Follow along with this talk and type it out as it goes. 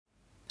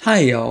Hi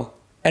y'all,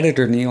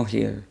 Editor Neil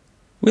here.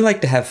 We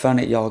like to have fun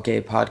at Y'all Gay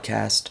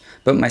Podcast,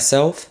 but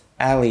myself,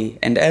 Allie,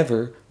 and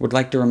Ever would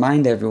like to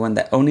remind everyone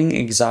that owning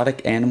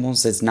exotic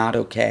animals is not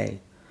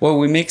okay. While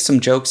we make some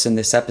jokes in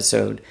this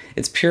episode,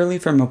 it's purely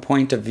from a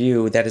point of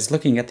view that is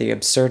looking at the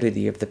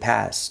absurdity of the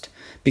past.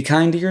 Be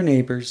kind to your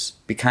neighbors,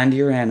 be kind to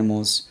your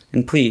animals,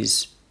 and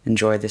please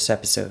enjoy this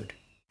episode.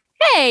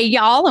 Hey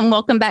y'all, and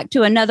welcome back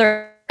to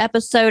another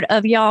episode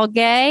of Y'all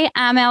Gay.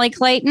 I'm Allie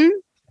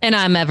Clayton. And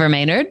I'm Ever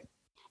Maynard.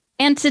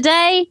 And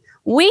today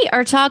we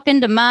are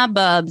talking to my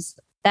Bubs.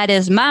 That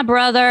is my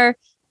brother,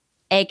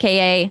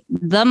 aka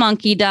the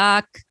Monkey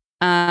Doc.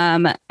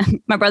 My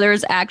brother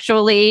is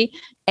actually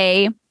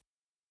a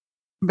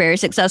very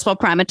successful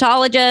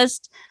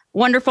primatologist,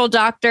 wonderful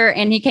doctor,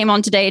 and he came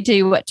on today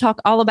to talk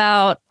all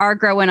about our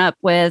growing up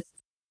with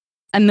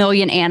a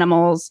million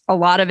animals, a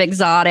lot of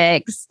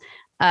exotics.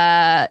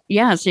 So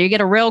you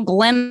get a real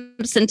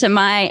glimpse into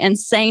my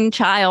insane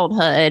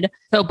childhood.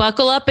 So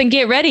buckle up and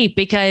get ready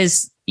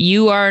because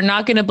you are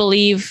not going to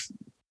believe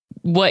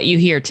what you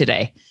hear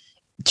today.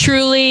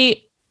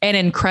 Truly an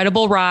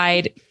incredible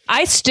ride.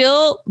 I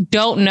still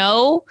don't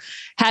know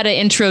how to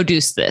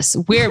introduce this.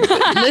 We're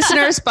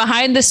listeners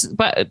behind this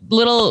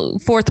little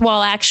fourth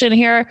wall action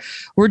here.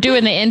 We're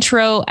doing the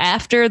intro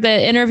after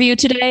the interview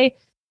today.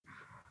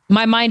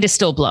 My mind is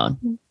still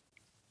blown.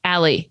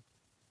 Allie.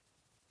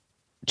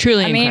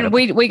 Truly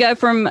incredible. We go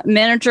from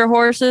miniature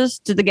horses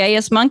to the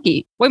gayest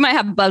monkey. We might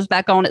have Buzz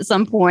back on at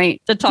some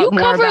point to talk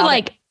more about it. You cover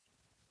like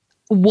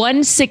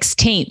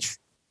 1/16,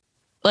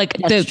 like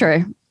that's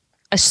true.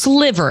 A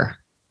sliver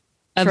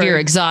of your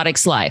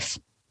exotic's life.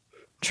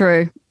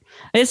 True.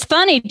 It's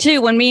funny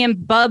too when me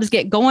and Bubs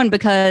get going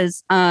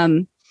because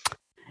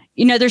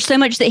there's so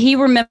much that he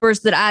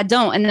remembers that I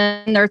don't, and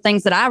then there are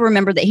things that I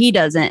remember that he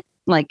doesn't.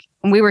 Like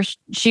we were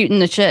shooting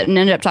the shit and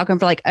ended up talking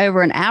for like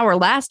over an hour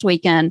last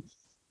weekend.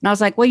 And I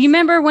was like, well, you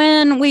remember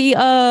when we,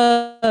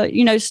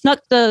 snuck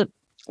the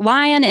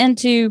lion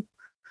into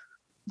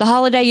the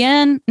Holiday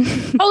Inn?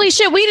 Holy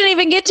shit. We didn't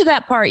even get to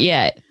that part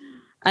yet.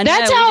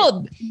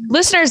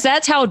 Listeners,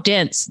 that's how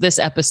dense this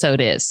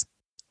episode is.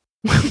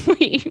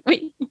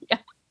 We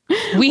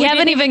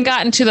haven't even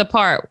gotten to the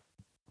part.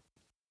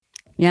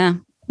 Yeah.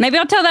 Maybe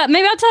I'll tell that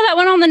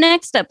one on the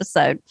next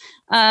episode.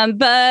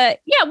 But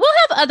yeah, we'll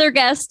have other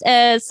guests.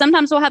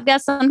 Sometimes we'll have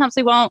guests, sometimes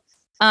we won't.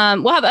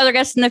 We'll have other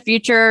guests in the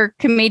future,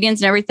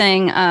 comedians and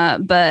everything.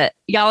 But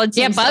y'all,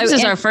 Bubs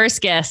is our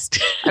first guest.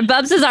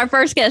 Bubs is our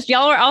first guest.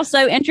 Y'all are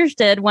also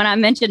interested when I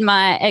mentioned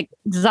my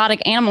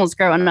exotic animals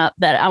growing up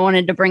that I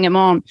wanted to bring him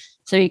on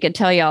so he could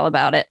tell y'all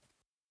about it.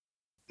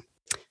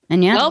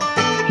 And yeah,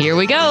 well, here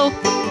we go.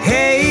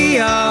 Hey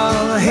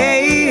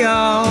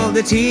y'all,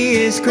 the tea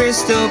is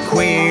crystal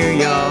clear,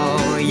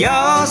 y'all.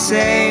 Y'all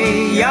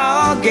say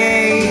y'all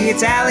gay.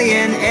 It's Allie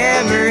and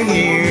Ever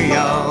here,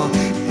 y'all.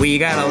 We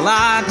got a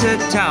lot to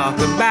talk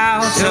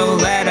about, so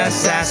let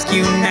us ask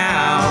you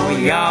now,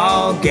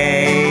 y'all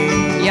gay?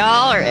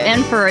 Y'all are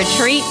in for a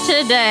treat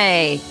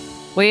today.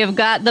 We have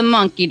got the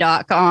Monkey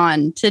Doc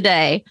on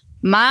today.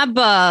 My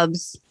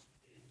Bubs,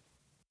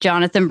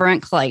 Jonathan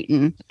Brent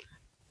Clayton.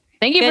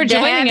 Thank you for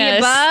joining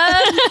us.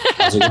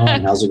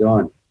 How's it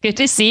going? Good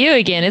to see you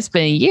again. It's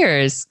been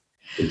years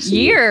since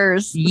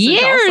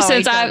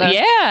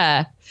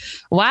yeah.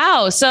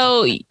 Wow.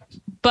 So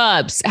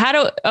Bubs,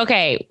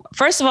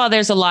 first of all,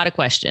 there's a lot of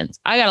questions.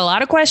 I got a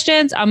lot of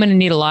questions. I'm going to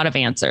need a lot of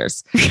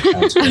answers.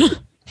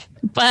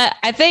 But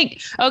I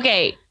think,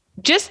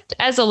 just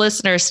as a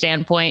listener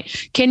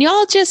standpoint, can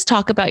y'all just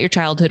talk about your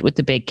childhood with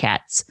the big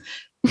cats?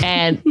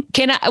 And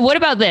what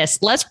about this?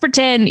 Let's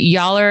pretend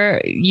Allie,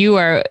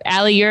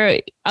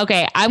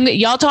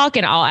 y'all talk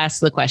and I'll ask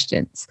the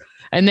questions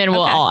and then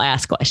we'll all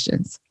ask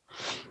questions.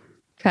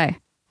 Okay.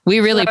 We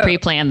really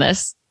pre-planned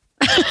this.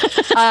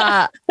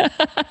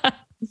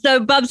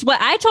 So Bubs,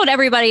 I told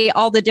everybody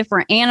all the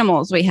different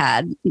animals we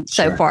had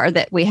so far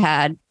that we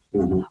had.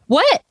 Mm-hmm.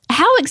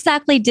 How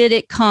exactly did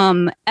it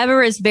come?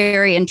 Ever is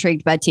very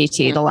intrigued by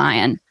TT the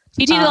lion.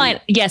 TT the lion.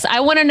 Yes.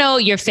 I want to know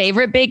your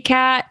favorite big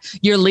cat,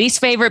 your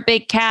least favorite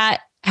big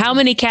cat. How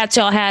many cats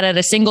y'all had at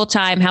a single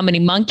time? How many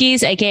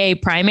monkeys, aka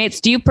primates?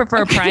 Do you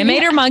prefer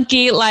primate or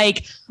monkey?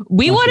 Like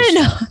we want to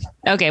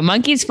know. Okay.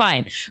 Monkey's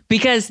fine.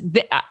 Because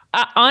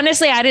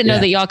honestly, I didn't know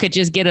that y'all could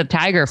just get a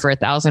tiger for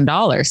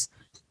 $1,000.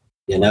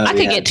 I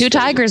could get 2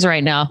 tigers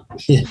right now.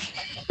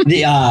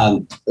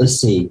 Let's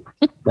see,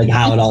 like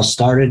how it all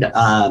started.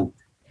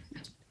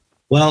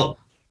 Well,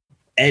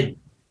 it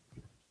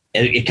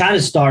kind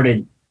of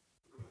started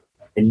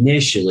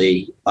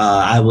initially.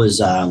 I was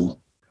so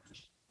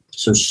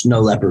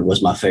snow leopard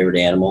was my favorite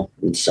animal,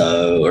 and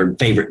or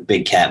favorite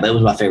big cat, but it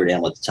was my favorite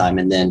animal at the time.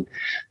 And then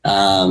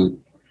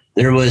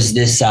there was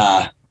this.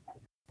 I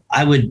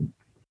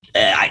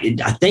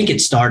think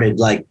it started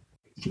like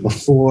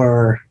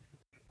before.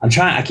 I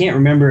can't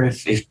remember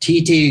if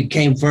TT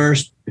came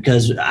first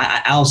because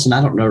Allison, I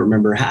don't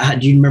remember.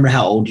 Do you remember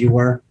how old you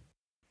were?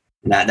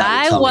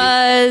 I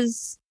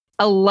was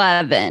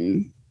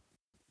 11.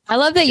 I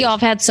love that y'all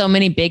have had so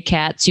many big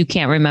cats. You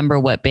can't remember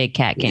what big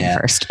cat came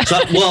first. So,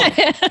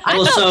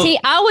 I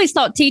always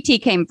thought TT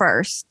came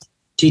first.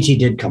 TT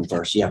did come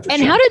first. Yeah.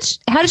 And how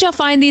did y'all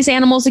find these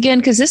animals again?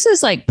 Because this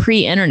is like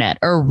pre-internet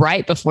or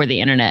right before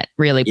the internet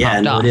really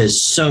popped off. It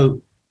is.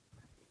 So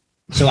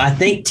I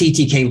think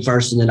TT came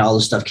first, and then all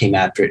the stuff came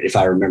after it, if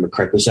I remember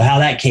correctly. So how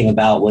that came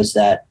about was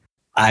that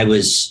I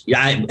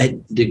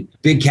the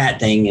big cat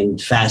thing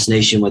and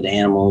fascination with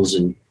animals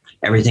and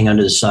everything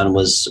under the sun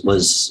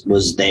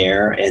was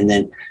there. And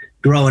then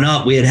growing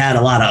up, we had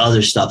a lot of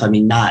other stuff. I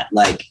mean, not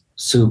like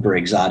super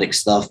exotic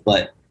stuff,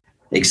 but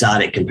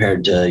exotic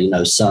compared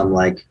to, some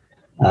like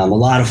a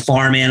lot of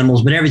farm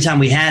animals. But every time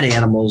we had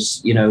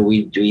animals,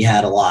 we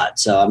had a lot.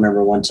 So I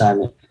remember one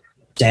time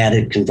Dad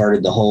had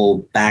converted the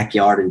whole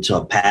backyard into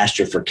a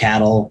pasture for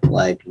cattle.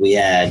 Like we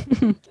had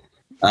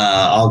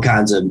all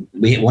kinds of,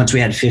 once we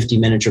had 50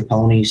 miniature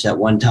ponies at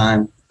one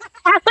time.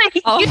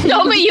 You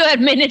told me you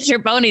had miniature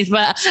ponies,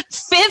 but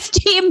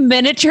 50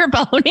 miniature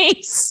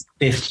ponies?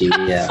 50,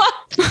 yeah.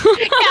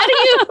 How do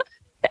you,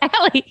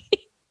 Allie?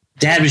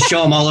 Dad would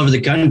show them all over the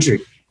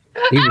country.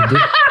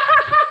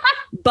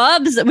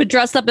 Bubs would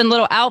dress up in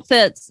little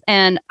outfits,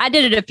 and I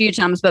did it a few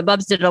times, but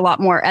Bubs did it a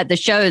lot more at the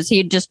shows.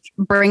 He'd just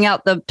bring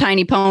out the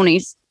tiny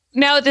ponies.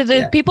 Now, did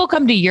the people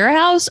come to your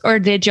house, or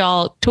did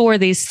y'all tour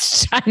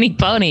these tiny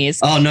ponies?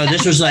 Oh no,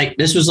 this was like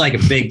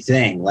a big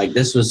thing. Like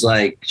this was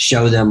like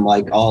show them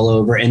like all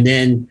over, and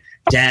then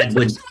Dad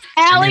would.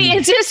 Allie,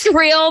 is this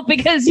real?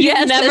 Because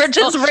you've never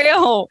just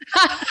real.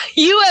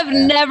 You have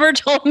never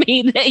told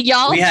me that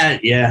y'all. We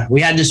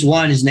had this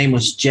one. His name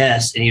was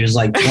Jess, and he was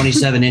like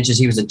 27 inches.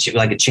 He was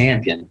like a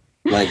champion.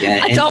 Like,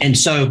 and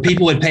so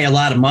people would pay a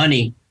lot of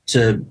money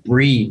to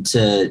breed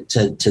to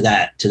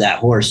that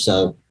horse.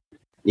 So.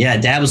 Yeah,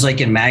 Dad was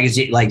like in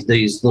magazine, like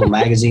these little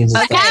magazines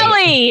and stuff.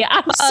 Allie,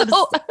 I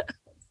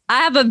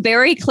have a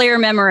very clear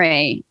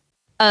memory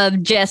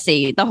of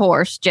Jesse, the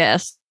horse,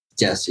 Jess,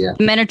 yeah.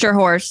 Miniature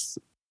horse.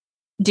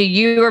 Do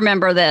you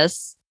remember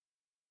this?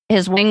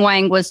 His wing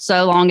was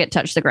so long it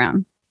touched the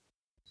ground.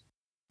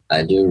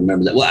 I do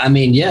remember that. Well, I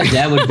mean, yeah,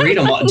 Dad would breed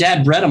them.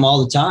 Dad bred them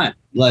all the time.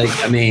 Like,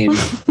 I mean,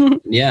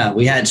 yeah,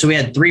 we had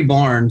 3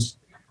 barns,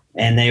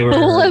 and they were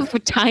full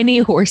of tiny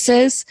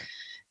horses.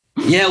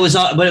 Yeah, it was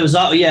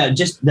all, yeah,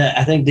 just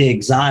I think the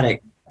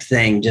exotic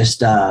thing it just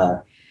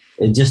that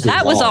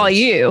evolved. Was all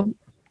you.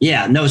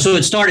 Yeah, no. So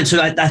it started.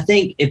 So I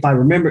think if I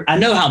remember, I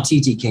know how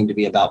TT came to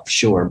be about for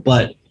sure,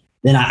 but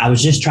then I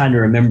was just trying to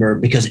remember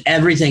because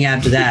everything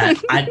after that,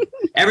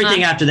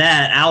 after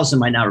that, Allison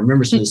might not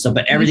remember some of this stuff,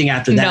 but everything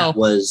after that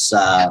was.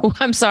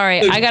 I'm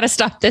sorry, I got to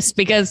stop this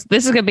because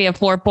this is going to be a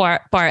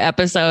 4-part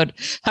episode.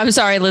 I'm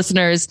sorry,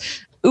 listeners.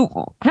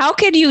 Ooh, how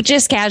could you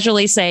just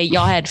casually say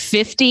y'all had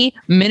 50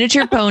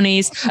 miniature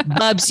ponies?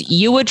 Bubs,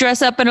 you would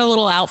dress up in a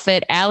little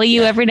outfit. Allie,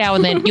 you every now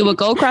and then you would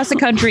go across the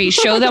country,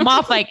 show them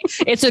off like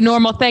it's a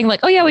normal thing. Like,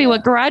 oh yeah, we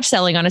went garage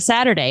selling on a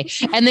Saturday.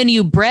 And then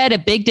you bred a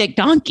big dick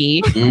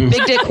donkey,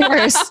 big dick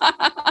horse.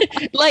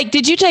 Like,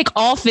 did you take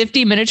all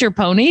 50 miniature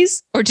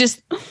ponies or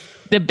just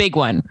the big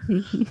one?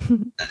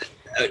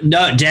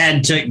 No,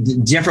 Dad took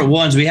different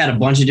ones. We had a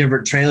bunch of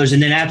different trailers.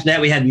 And then after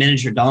that, we had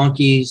miniature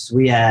donkeys.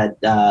 We had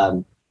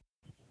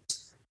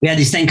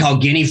this thing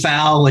called guinea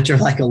fowl, which are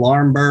like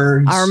alarm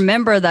birds. I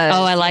remember those.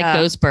 Oh, I like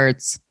those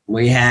birds.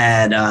 We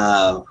had,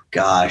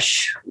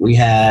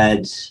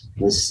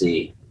 let's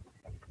see.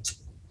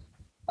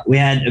 We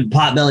had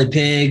potbelly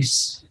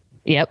pigs.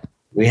 Yep.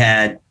 We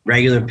had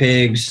regular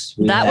pigs.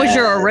 That was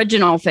your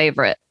original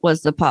favorite,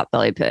 was the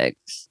potbelly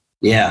pigs.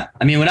 Yeah.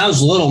 I mean, when I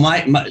was little,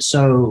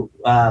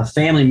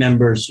 family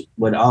members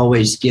would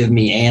always give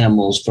me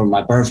animals for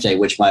my birthday,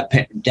 which my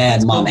dad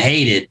and mom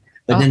hated.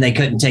 But then they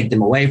couldn't take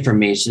them away from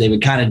me. So they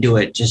would kind of do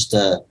it just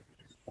to,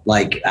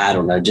 like, I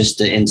don't know, just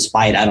to in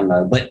spite. I don't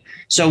know. But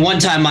so one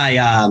time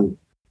I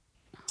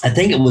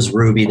think it was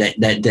Ruby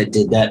that did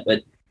that,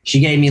 but she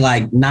gave me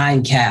like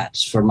 9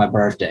 cats for my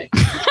birthday.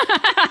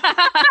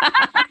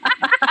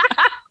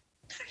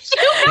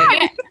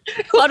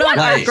 Hold on,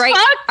 our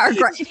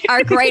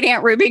great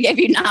Aunt Ruby gave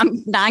you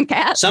 9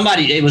 cats.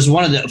 It was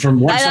one of the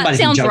somebody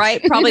sounds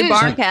right. Probably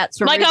barn cats.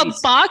 Like Ruby's.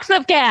 A box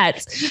of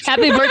cats.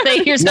 Happy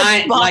birthday! Here's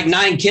 9, like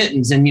 9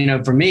 kittens,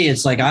 and for me,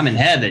 it's like I'm in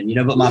heaven,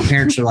 But my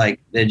parents are like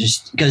they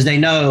just because they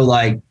know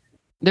like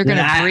they're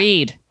gonna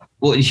breed.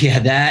 Well, yeah,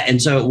 that,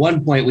 and so at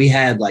one point we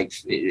had like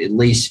at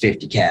least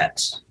 50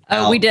 cats.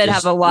 Oh, we did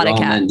have a lot of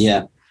cats.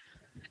 Yeah,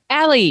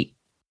 Allie,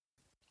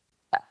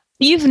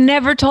 you've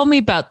never told me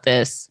about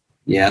this.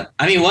 Yeah,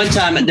 I mean,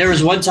 there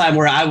was one time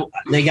where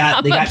they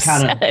got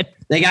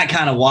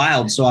kind of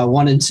wild, so I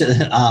wanted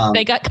to.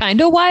 They got kind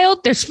of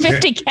wild. There's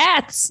 50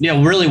 cats. Yeah,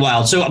 really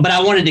wild. So, but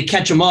I wanted to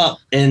catch them up,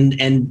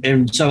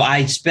 and so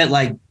I spent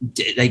like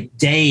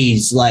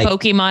days like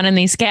Pokemon and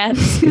these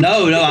cats.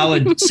 No, I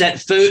would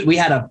set food. We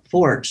had a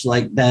porch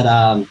like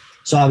that.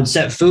 So I would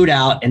set food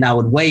out, and I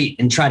would wait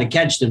and try to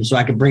catch them so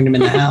I could bring them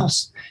in the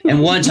house.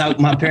 And once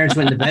my parents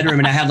went in the bedroom,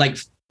 and I had like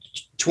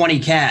 20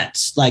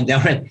 cats like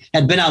that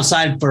had been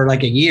outside for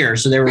like a year,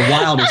 so they were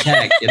wild as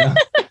heck,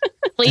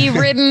 flea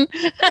ridden,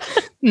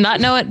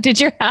 not knowing. Did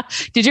your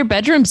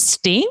bedroom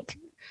stink?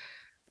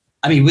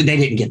 I mean, they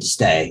didn't get to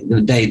stay.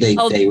 They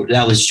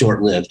that was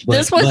short lived.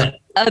 This was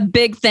a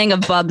big thing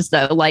of Bubs,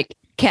 though, like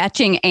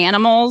catching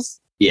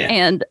animals,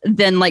 and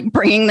then like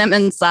bringing them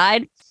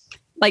inside.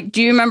 Like, do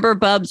you remember,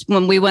 Bubs,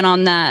 when we went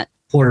on that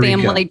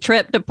family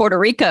trip to Puerto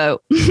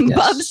Rico? Yes.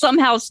 Bubs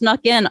somehow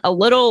snuck in a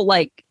little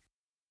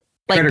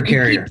critter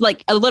carrier,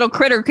 like a little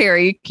critter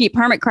carrier. You keep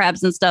hermit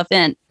crabs and stuff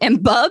in,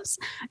 and Bubs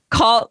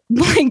caught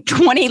like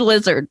 20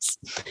 lizards.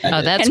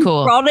 Oh, that's and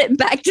cool. Brought it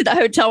back to the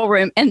hotel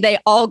room, and they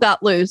all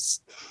got loose.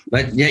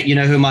 But yeah, you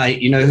know who my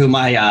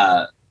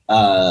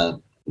I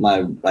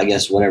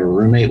guess whatever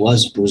roommate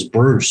was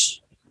Bruce.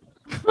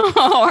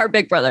 Oh, our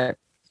big brother.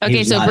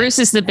 Okay, so Bruce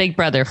is the big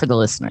brother for the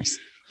listeners.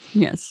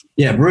 Yes.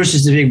 Yeah, Bruce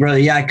is the big brother.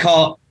 Yeah, I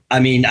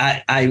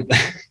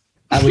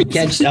would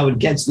catch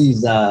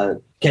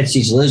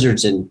these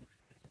lizards, and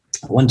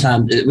one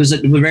time we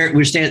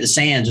were staying at the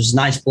Sands. It was a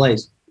nice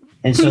place.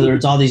 And so there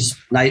was all these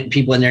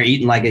people in there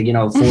eating like a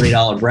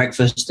 $40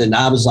 breakfast, and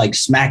I was like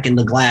smacking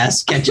the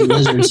glass, catching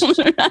lizards.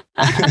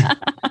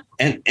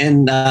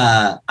 and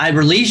I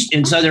released,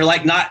 and so they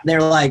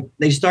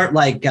start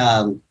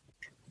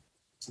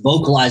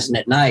vocalizing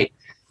at night.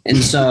 And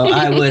so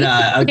I would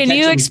Can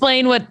you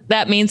explain what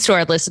that means to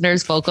our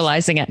listeners,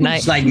 vocalizing at night?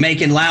 It's like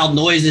making loud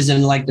noises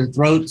and like their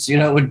throats,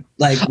 would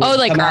like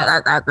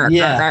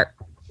yeah.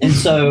 And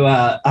so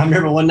I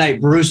remember one night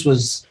Bruce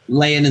was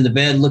laying in the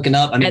bed looking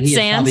up. I mean, at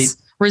Sands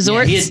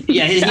Resorts. He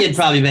had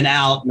probably been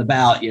out and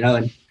about,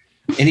 and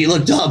he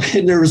looked up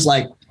and there was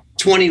like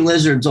 20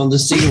 lizards on the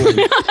ceiling,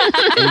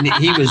 and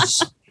he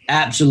was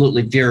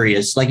absolutely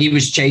furious. Like he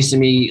was chasing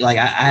me. Like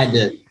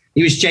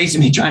he was chasing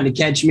me, trying to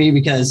catch me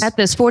because at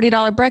this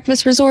 $40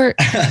 breakfast resort.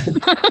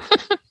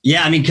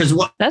 Yeah, I mean, because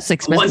that's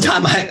expensive.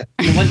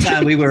 One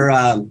time we were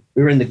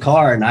in the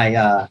car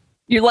and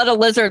you let a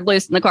lizard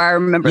loose in the car. I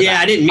remember. Yeah,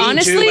 that. I didn't mean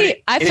Honestly,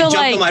 to. I feel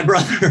like my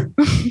brother.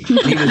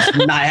 He was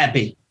not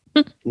happy.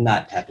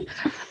 Not happy.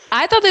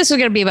 I thought this was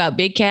going to be about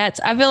big cats.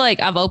 I feel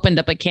like I've opened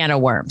up a can of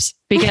worms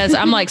because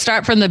I'm like,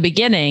 start from the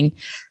beginning.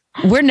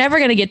 We're never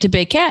going to get to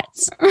big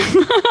cats.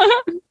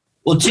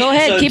 Well, go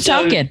ahead, keep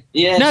talking.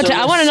 Yeah, no,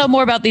 I want to know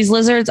more about these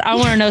lizards. I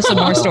want to know some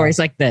more stories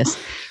like this.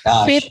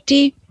 Gosh.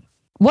 50.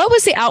 What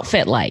was the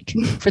outfit like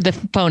for the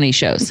pony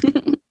shows?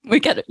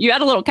 You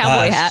had a little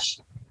cowboy hat.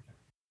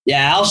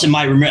 Yeah, Allison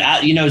might remember.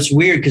 It's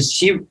weird because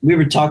we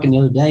were talking the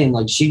other day, and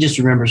like she just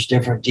remembers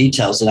different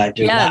details than I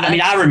do. Yeah,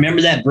 I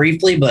remember that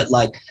briefly, but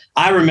like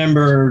I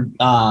remember.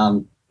 I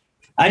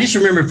just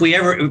remember if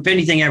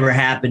anything ever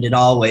happened, it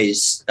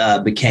always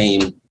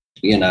became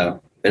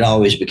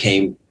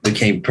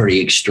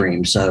pretty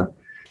extreme. So,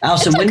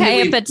 Allison,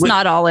 it's if it's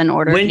not all in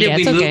order. When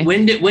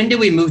did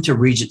we move to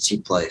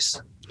Regency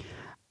Place?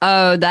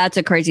 Oh, that's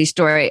a crazy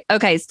story.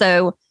 Okay,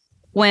 so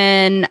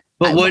when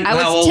I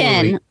was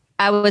 10.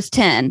 I was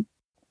 10.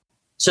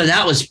 So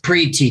that was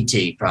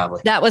pre-TT,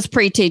 probably. That was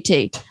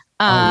pre-TT.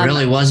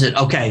 Really? Was it?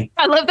 Okay.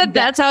 I love that.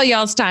 That's how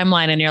y'all's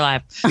timeline in your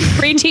life.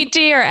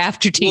 Pre-TT or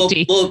after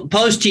TT? Well,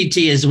 post-TT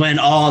is when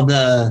all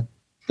the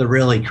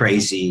really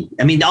crazy.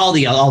 I mean, all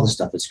the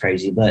stuff is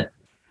crazy, but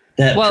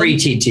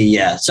pre-TT,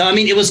 yeah. So I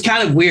mean, it was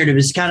kind of weird. It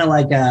was kind of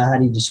like how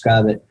do you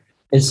describe it?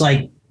 It's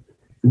like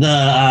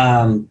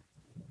the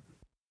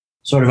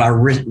sort of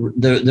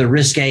the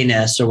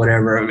risqueness or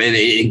whatever,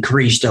 it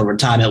increased over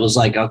time. It was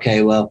like,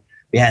 okay, well,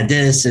 we had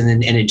this,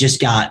 and it just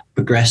got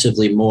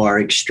progressively more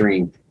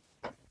extreme.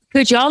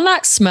 Could y'all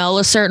not smell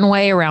a certain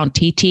way around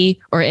TT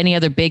or any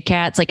other big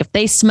cats? Like if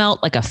they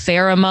smelt like a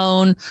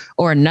pheromone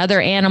or another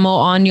animal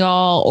on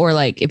y'all, or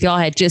like if y'all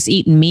had just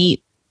eaten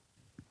meat,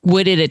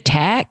 would it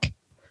attack?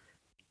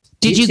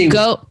 Did TT you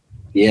go?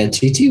 Yeah,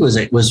 TT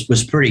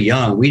was pretty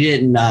young. We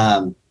didn't.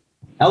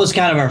 That was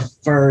kind of our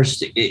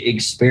first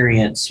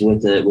experience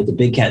with the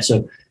big cat.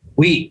 So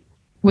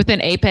with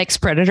an apex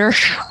predator.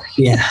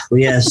 Yeah.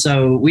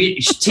 So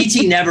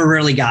TT never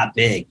really got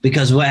big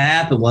because what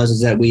happened was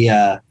that we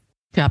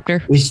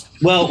chapter. We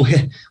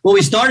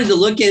started to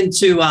look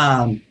into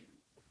the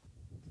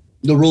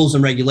rules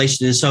and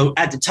regulations. And so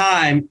at the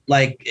time,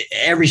 like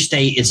every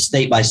state is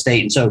state by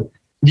state, and so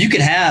you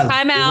could have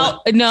time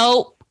out.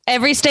 No,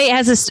 every state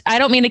has I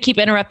don't mean to keep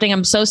interrupting.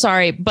 I'm so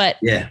sorry, but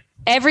yeah.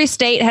 Every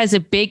state has a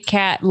big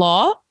cat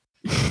law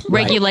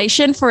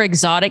regulation for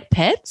exotic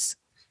pets.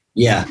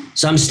 Yeah.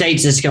 Some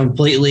states it's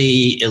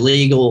completely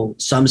illegal.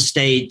 Some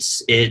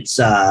states it's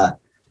legal,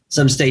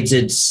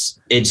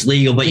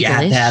 but you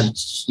have to have,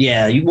 you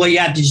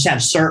have to just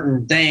have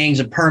certain things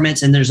and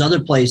permits. And there's other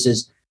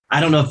places. I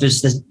don't know if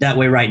it's that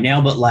way right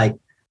now, but like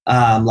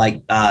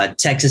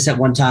Texas at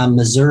one time,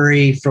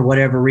 Missouri for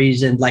whatever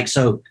reason,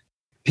 so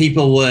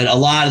people would,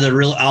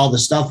 all the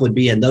stuff would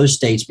be in those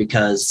states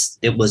because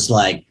it was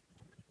like,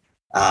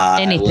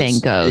 anything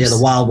goes. Yeah, the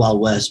wild,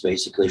 wild west,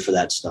 basically, for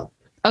that stuff.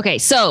 Okay,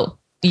 so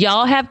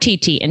y'all have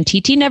TT, and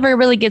TT never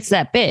really gets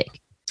that big.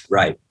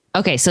 Right.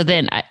 Okay, so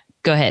then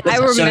go ahead. I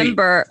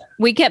remember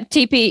we kept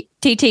TT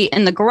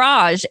in the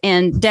garage,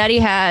 and Daddy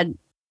had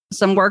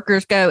some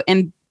workers go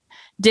and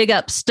dig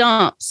up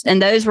stumps,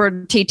 and those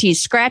were TT's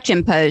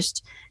scratching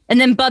posts. And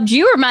then Bubs,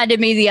 you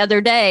reminded me the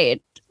other day.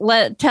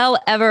 Tell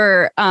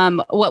Ever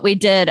what we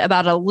did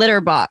about a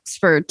litter box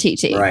for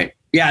TT. Right.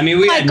 Yeah. I mean,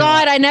 oh my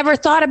God, I never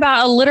thought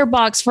about a litter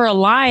box for a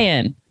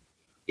lion.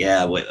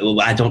 Yeah,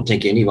 I don't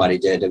think anybody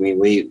did. I mean,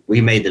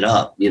 we made it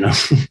up, you know.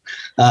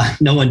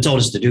 No one told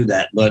us to do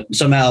that, but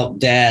somehow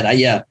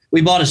Dad,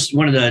 we bought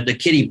one of the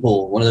kiddie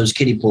pool, one of those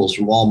kiddie pools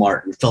from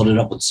Walmart, and filled it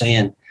up with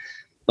sand.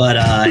 But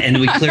and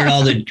we cleared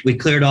all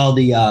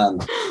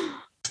the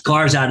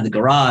cars out of the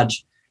garage,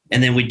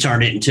 and then we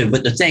turned it into.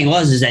 But the thing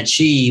is that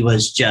she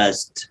was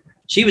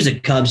a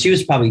cub. She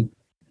was probably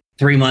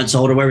 3 months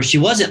old or whatever. She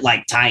wasn't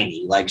like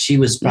tiny. Like she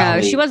was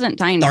probably she wasn't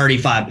tiny.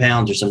 35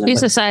 pounds or something.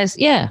 She's the size,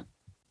 yeah.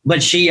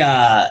 But she,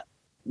 then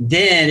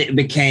it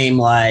became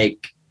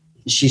like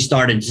she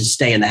started to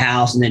stay in the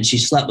house, and then she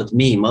slept with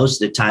me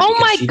most of the time. Oh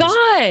my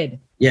God.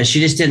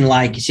 She just didn't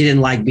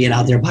like being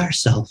out there by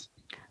herself.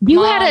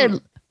 You had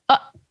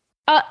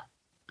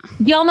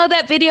y'all know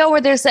that video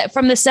where there's that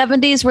from the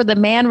 70s where the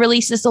man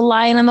releases the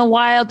lion in the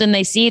wild and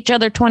they see each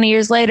other 20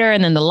 years later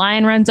and then the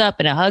lion runs up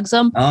and it hugs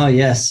them. Oh,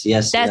 yes.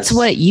 That's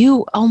what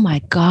oh my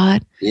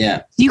God.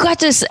 Yeah. You got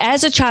to,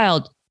 as a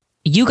child,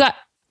 you got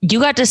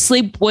to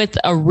sleep with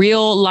a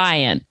real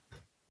lion.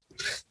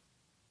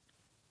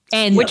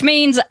 And which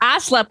means I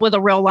slept with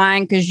a real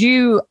lion because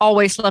you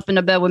always slept in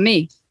the bed with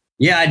me.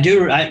 Yeah, I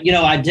do.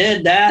 I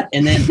did that.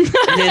 And then,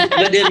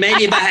 but then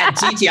maybe if I had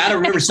TT, I don't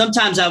remember.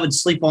 Sometimes I would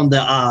sleep on the,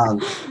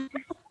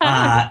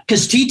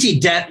 because TT,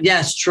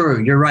 it's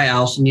true. You're right,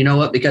 Allison. You know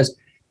what? Because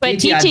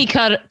TT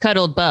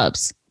cuddled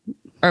Bubs.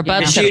 Or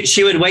Bubs.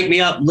 She would wake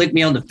me up, lick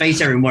me on the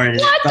face every morning.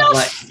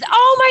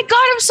 Oh my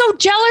God, I'm so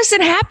jealous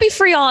and happy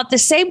for y'all at the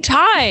same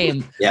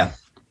time. Yeah.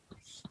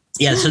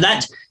 Yeah. So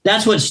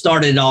that's what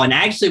started it all. And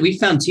actually we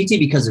found TT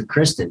because of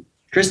Kristen.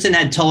 Kristen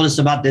had told us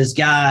about this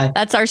guy.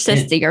 That's our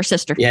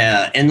sister.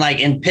 Yeah. And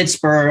like in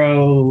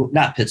Pittsburgh,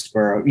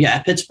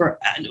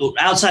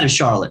 outside of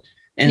Charlotte.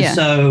 And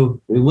so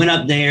we went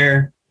up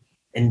there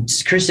and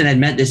Kristen had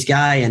met this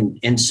guy.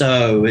 And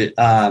so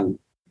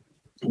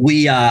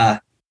we,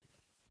 I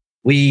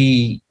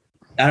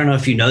don't know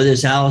if you know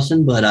this,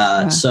 Allison,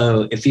 but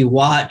so if you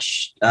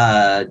watch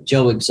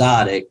Joe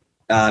Exotic,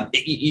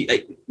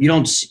 you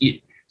don't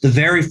see the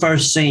very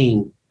first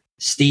scene.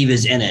 Steve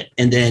is in it,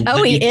 and then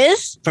he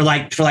is for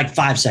like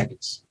 5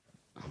 seconds,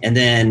 and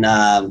then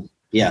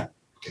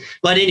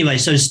But anyway,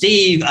 so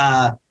Steve,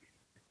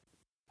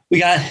 we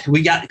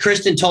got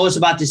Kristen told us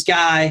about this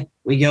guy.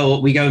 We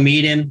go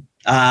meet him.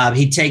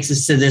 He takes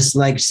us to this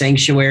like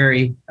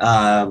sanctuary,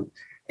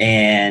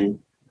 and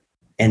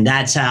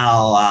that's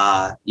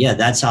how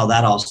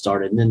that all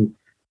started. And then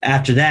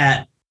after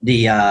that,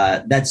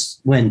 that's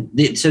when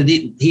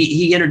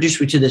he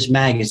introduced me to this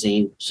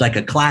magazine. It's like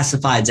a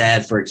classifieds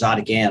ad for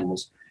exotic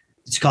animals.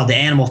 It's called the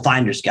Animal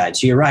Finder's Guide.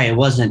 So you're right. It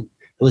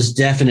was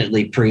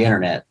definitely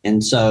pre-internet.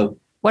 And so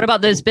what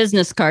about those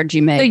business cards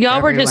you made? So y'all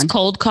were just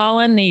cold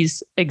calling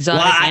these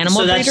exotic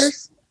animal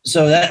breeders?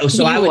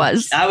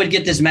 I would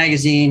get this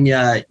magazine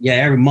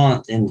every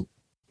month, and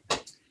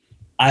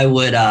I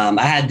would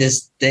I had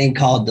this thing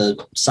called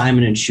the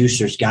Simon &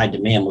 Schuster's Guide to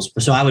Mammals.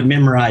 So I would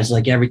memorize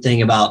like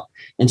everything about.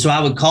 And so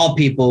I would call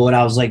people and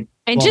I was like,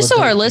 and just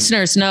so our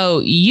listeners know,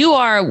 you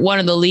are one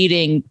of the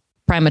leading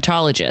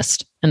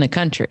primatologists in the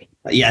country.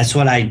 Yeah, that's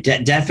what I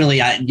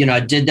definitely, I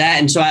did that.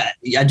 And so I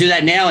do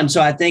that now. And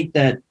so I think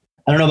that,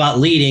 I don't know about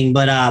leading,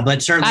 but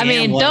certainly. I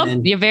mean,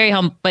 you're very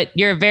humble, but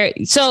you're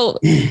so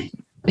he's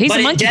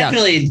a monkey dog.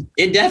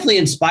 It definitely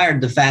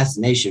inspired the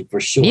fascination for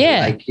sure.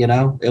 Yeah. Like,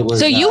 it was.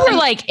 So you were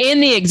like in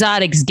the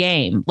exotics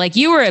game, like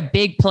you were a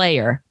big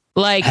player.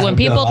 Like when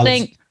people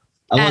think.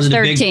 At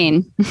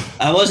 13.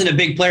 I wasn't a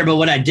big player, but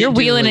what I did You're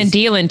wheeling and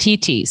dealing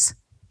TTs.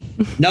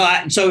 No,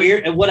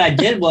 what I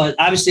did was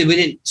obviously we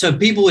didn't. So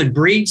people would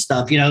breed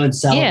stuff, and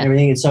sell it and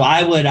everything. And so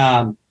I would,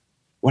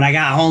 when I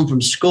got home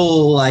from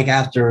school, like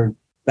after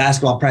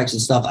basketball practice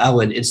and stuff, I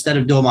would, instead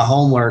of doing my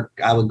homework,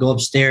 I would go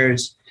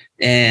upstairs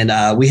and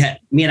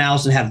me and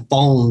Allison have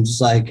phones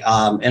like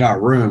in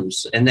our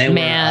rooms, and they were.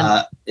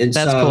 And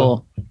that's so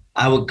cool.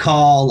 I would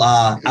call.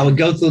 I would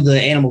go through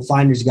the Animal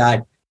Finder's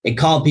Guide and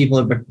call people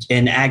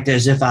and act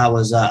as if I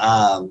was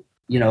an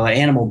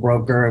animal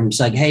broker. And it's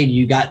like, hey, do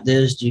you got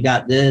this? Do you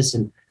got this?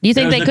 And you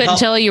think they couldn't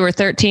tell you were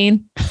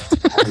 13? I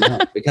don't know,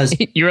 because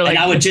you were like,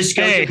 and I would just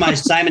go through my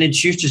Simon &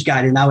 Schuster's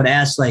Guide and I would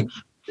ask like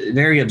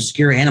very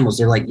obscure animals.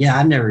 They're like, yeah,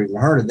 I've never even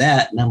heard of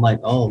that. And I'm like,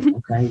 oh,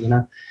 okay,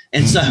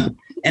 And so,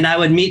 and I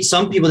would meet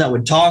some people that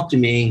would talk to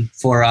me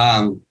for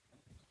a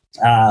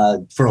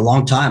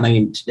long time. I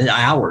mean,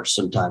 hours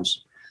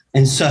sometimes.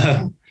 And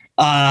so,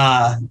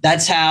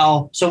 that's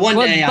how. So one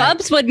day,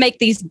 Bubs would make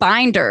these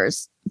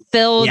binders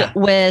filled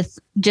with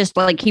just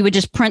like he would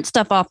just print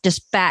stuff off,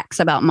 just facts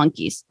about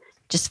monkeys,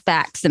 just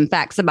facts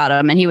about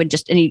them, and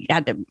he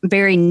had to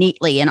very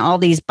neatly in all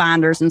these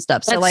binders and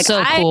stuff. So that's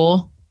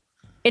cool.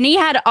 And he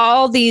had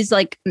all these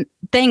like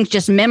things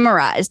just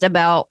memorized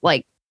about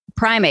like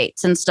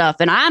primates and stuff,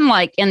 and I'm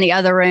like in the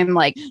other room,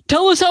 like,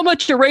 tell us how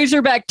much the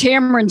razorback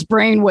tamarin's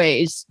brain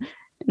weighs.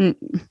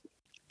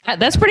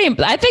 That's pretty.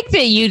 I think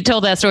that you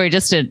told that story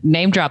just to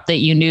name drop that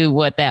you knew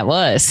what that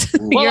was.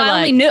 Well,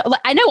 I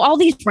know all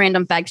these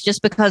random facts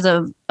just because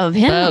of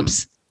him.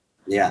 Bubs.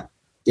 Yeah.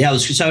 Yeah.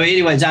 So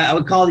anyways, I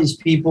would call these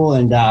people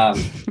and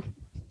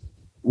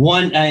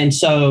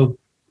so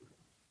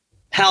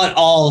how it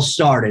all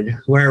started,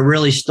 where it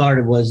really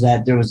started was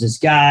that there was this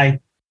guy,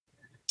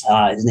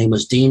 his name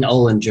was Dean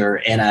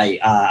Ollinger. And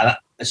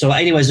so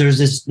anyways, there's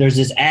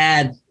this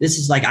ad. This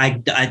is like,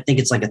 I think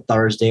it's like a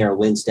Thursday or a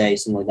Wednesday,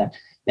 something like that.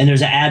 And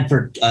there's an ad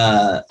for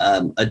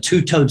a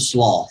two-toed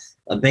sloth,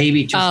 a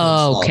baby two-toed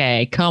sloth.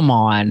 Okay, come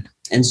on.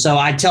 And so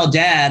I tell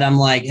Dad, I'm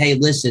like, hey,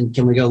 listen,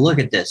 can we go look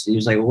at this? And he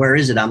was like, well, where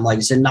is it? I'm like,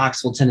 it's in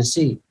Knoxville,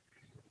 Tennessee.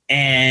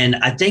 And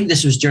I think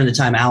this was during the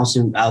time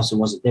Allison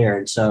wasn't there.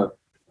 And so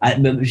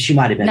she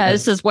might have been. No,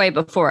 this is way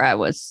before I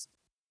was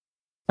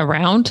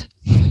around.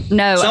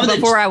 No,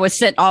 before I was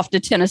sent off to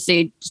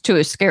Tennessee to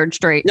a scared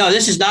straight. No,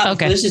 this is not.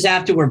 Okay. This is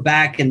after we're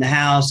back in the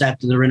house,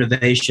 after the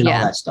renovation, all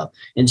that stuff.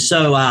 And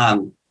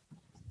so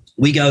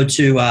we go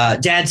to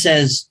Dad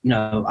says,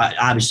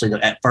 obviously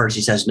at first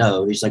he says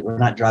no. He's like, we're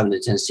not driving to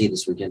Tennessee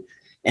this weekend.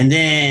 And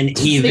then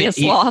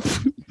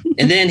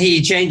and then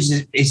he changes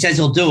it. He says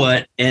he'll do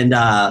it. And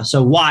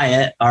so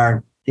Wyatt,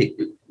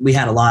 we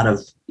had a lot of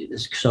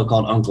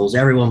so-called uncles.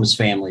 Everyone was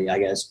family, I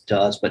guess, to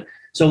us. But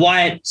so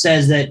Wyatt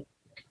says that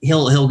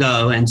he'll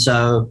go. And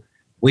so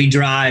we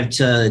drive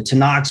to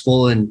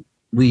Knoxville and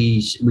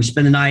we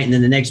spend the night. And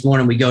then the next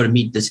morning we go to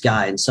meet this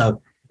guy.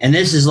 And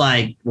this is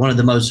like one of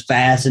the most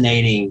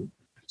fascinating.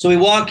 So we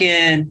walk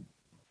in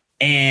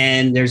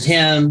and there's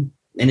him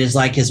and his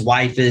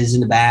wife is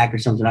in the back or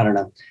something. I don't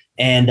know.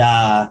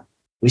 And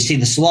we see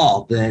the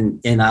sloth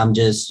and I'm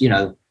just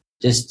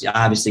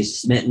obviously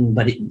smitten,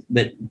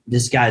 but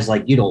this guy's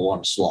like, you don't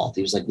want a sloth.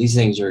 He was like, these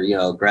things are,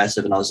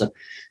 aggressive and all this stuff.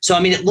 So,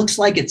 I mean, it looks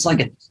like it's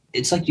like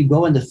you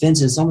go in the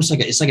fence. It's almost like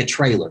it's like a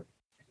trailer.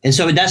 And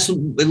so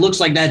it looks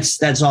like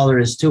that's all there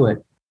is to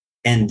it.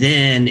 And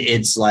then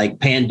it's like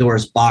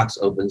Pandora's box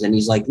opens and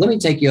he's like, let me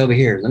take you over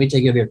here.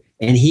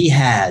 And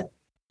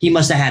he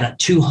must have had a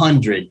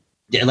 200,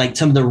 like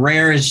some of the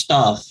rarest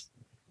stuff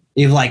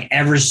you've like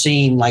ever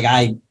seen. Like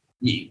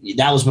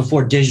that was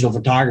before digital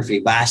photography,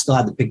 but I still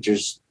have the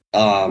pictures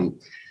on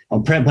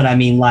print. But I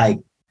mean like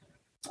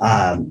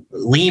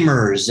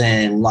lemurs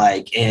and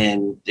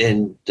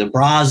the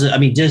bras. I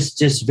mean,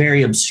 just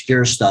very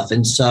obscure stuff.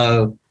 And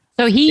so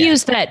he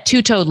used that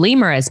two-toed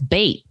lemur as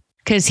bait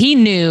because he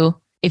knew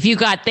if you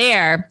got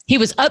there, he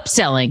was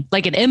upselling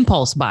like an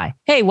impulse buy.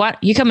 Hey, what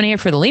you coming here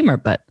for the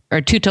lemur, or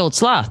two-toed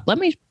sloth? Let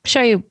me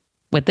show you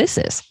what this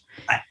is.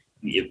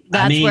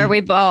 That's where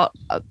we bought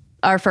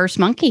our first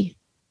monkey,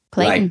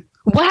 Clayton.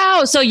 Right.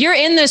 Wow. So you're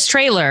in this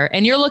trailer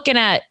and you're looking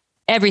at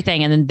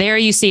everything. And then there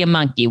you see a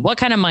monkey. What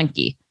kind of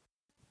monkey?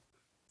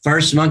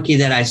 First monkey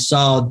that I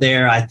saw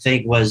there, I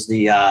think was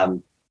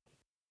white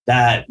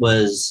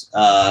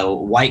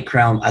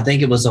crown. I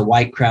think it was a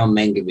white crown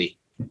mangabey.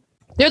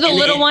 They're the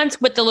little ones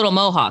with the little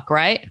mohawk,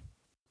 right?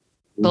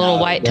 The little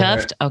white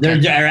tuft. Okay.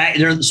 They're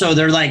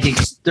like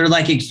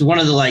one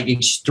of the like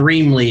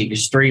extremely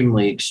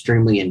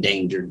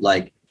endangered.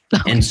 Like,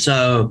 okay. And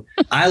so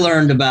I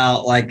learned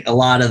about like a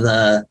lot of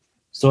the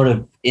sort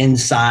of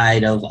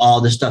inside of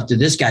all this stuff to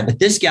this guy. But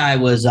this guy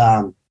was,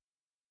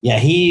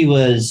 he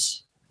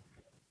was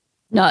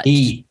nuts.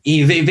 He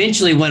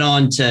eventually went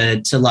on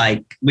to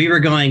like, we were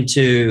going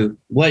to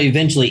what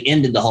eventually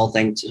ended the whole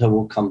thing. So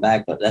we'll come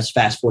back, but that's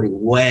fast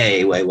forwarding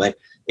way,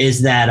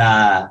 is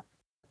that,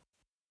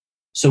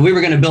 so we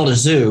were going to build a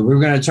zoo. We were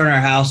going to turn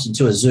our house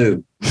into a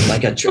zoo,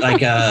 because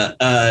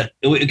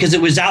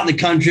it was out in the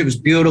country. It was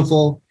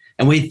beautiful.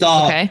 And we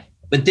thought,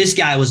 but this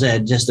guy was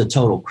just a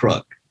total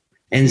crook.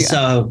 And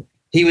so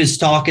he was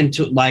talking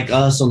to like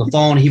us on the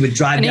phone. He would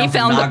drive down. And he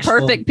found the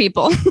perfect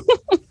people.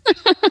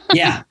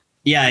 Yeah,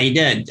 he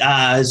did.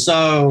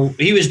 So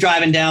he was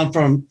driving down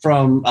from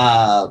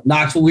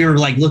Knoxville. We were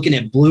like looking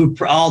at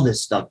all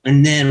this stuff.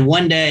 And then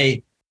one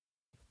day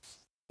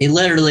he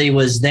literally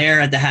was there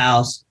at the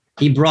house.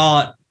 He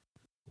brought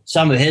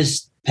some of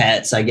his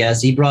pets, I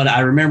guess. I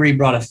remember he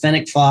brought a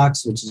fennec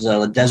fox, which is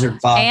a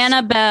desert fox.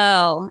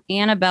 Annabelle.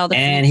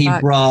 And he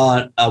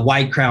brought a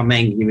white crown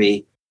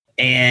mangabey.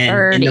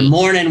 And in the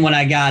morning when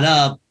I got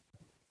up,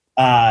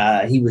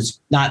 he was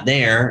not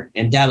there.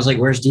 And Dad was like,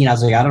 where's Dean? I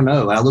was like, I don't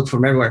know. I looked for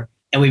him everywhere.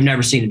 And we've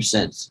never seen him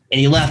since. And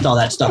he left all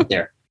that stuff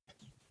there.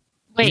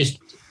 Wait,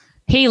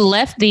 he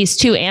left these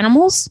two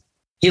animals?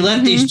 He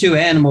left these two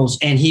animals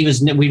and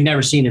we've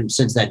never seen him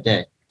since that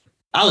day.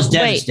 I was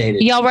devastated.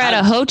 Wait, y'all were at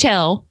a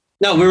hotel?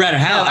 No, we were at a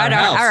house. No,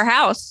 our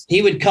house.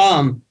 He would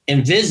come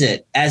and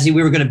visit as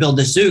we were going to build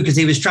the zoo because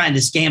he was trying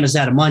to scam us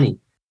out of money.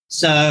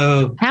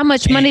 So how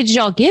much money did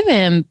y'all give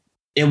him?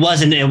 It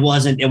wasn't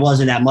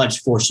that much,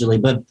 fortunately.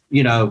 But I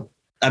mean,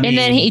 and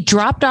then he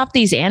dropped off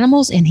these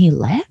animals and he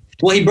left.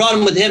 Well, he brought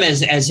them with him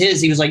as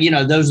his. He was like,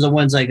 those are the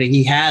ones like that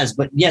he has.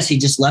 But yes, he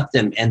just left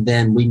them, and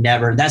then we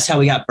never. That's how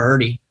we got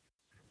Birdie.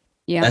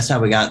 Yeah, that's how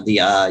we got the.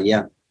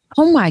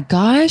 Oh my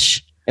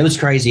gosh. It was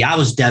crazy. I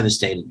was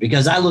devastated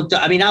because I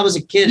was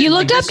a kid. You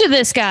looked up to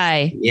this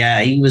guy.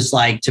 Yeah, he was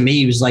like, to me,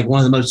 he was like one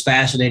of the most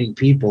fascinating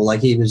people.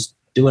 Like he was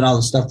doing all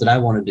the stuff that I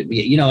wanted to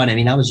be. You know what I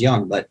mean? I was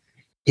young, but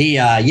he,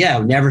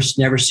 never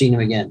seen him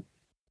again.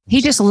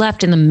 He just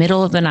left in the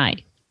middle of the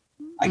night.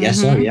 I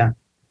guess so, yeah.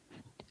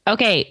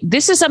 Okay,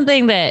 this is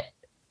something that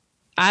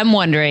I'm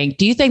wondering.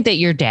 Do you think that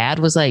your dad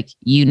was like,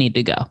 you need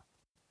to go?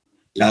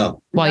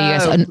 No. While you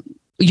guys,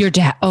 your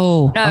dad,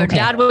 no,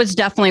 Dad was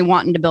definitely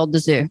wanting to build the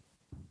zoo.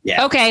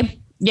 Yeah. Okay.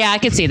 Yeah, I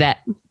could see that.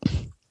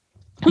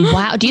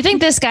 Wow. Do you think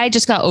this guy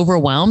just got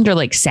overwhelmed or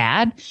like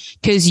sad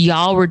because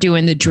y'all were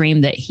doing the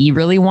dream that he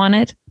really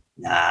wanted?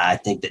 Nah, I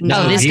think that.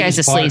 No, this guy's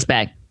a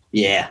sleazebag.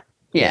 Yeah.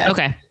 Yeah.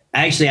 Okay.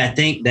 Actually, I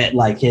think that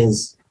like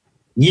his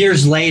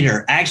years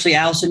later, actually,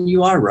 Allison,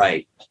 you are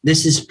right.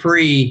 This is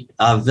pre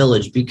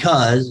Village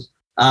because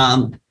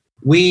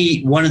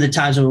one of the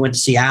times when we went to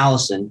see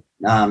Allison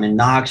in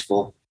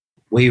Knoxville,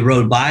 we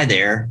rode by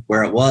there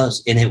where it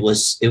was, and it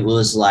was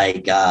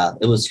like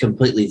it was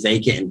completely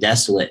vacant and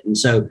desolate. And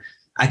so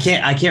I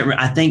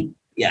think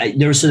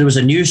there was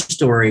a news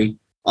story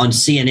on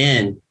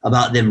CNN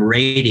about them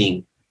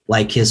raiding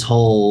like his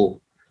whole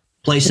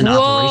place in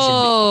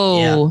operation.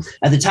 Yeah.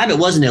 At the time, it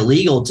wasn't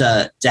illegal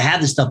to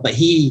have this stuff, but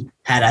he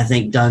had, I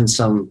think, done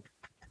some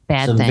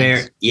bad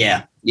things.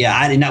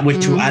 I did not,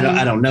 which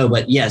I don't know,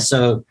 but yeah.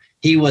 So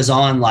he was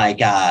on like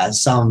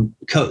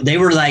they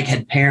were like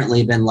had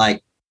apparently been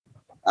like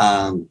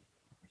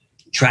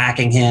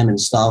tracking him and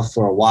stuff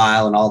for a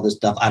while and all this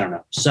stuff. I don't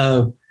know.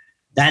 So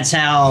that's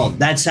how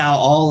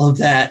all of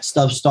that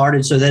stuff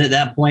started. So then at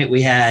that point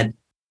we had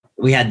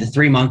the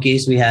three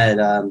monkeys. We had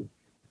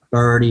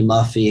Birdie,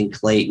 Muffy, and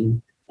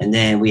Clayton. And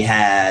then we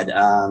had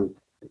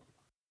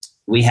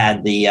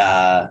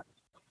the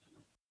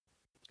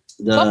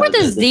what were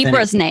the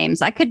zebras'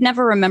 names? I could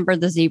never remember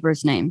the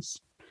zebras'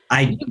 names.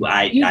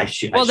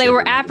 They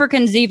were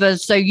African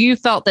zebras, so you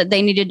felt that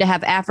they needed to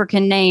have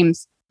African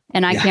names,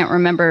 and I can't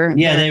remember.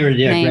 Yeah, they were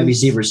baby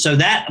zebras. So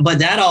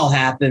that all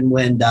happened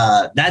when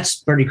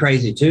that's pretty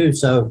crazy too.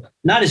 So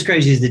not as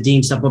crazy as the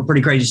Dean stuff, but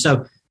pretty crazy.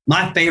 So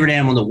my favorite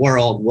animal in the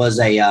world was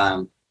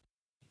a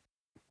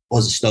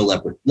snow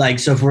leopard. Like,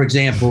 so for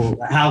example,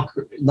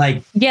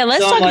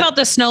 let's talk about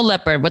the snow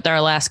leopard with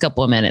our last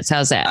couple of minutes.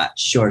 How's that?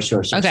 Sure.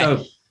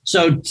 Okay.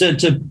 So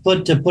to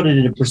put it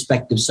into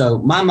perspective, so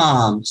my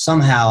mom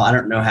somehow, I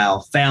don't know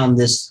how, found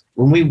this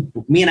when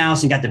me and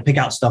Allison got to pick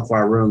out stuff for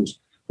our rooms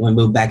when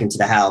we moved back into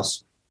the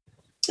house.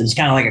 And it's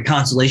kind of like a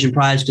consolation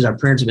prize because our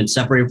parents have been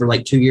separated for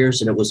like 2 years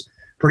and it was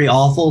pretty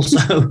awful.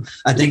 So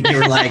I think they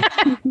were like,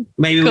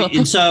 maybe cool.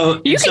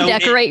 You can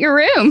decorate your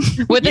room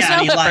with the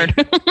snow leopard.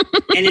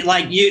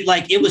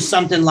 It was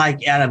something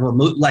like out of a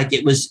movie. Like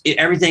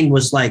everything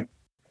was like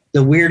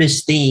the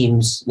weirdest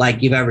themes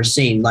like you've ever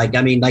seen. Like,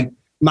 I mean, like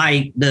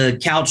the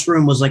couch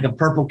room was like a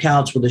purple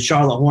couch with a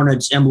Charlotte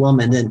Hornets emblem.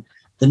 And then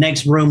the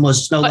next room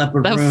was snow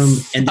leopard room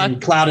and then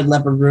clouded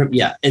leopard room.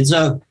 Yeah. And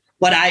so,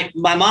 but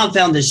my mom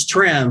found this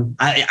trim.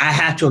 I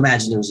have to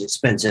imagine it was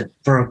expensive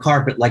for a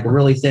carpet, like a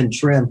really thin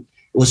trim.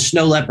 It was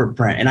snow leopard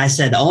print. And I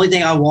said, the only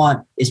thing I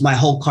want is my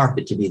whole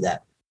carpet to be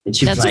that. And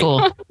she was like,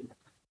 cool.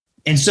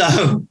 And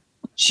so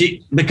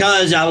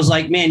because I was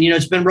like, man,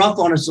 it's been rough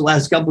on us the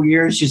last couple of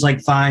years. She's like,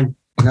 fine,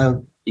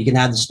 you can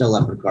have the snow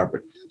leopard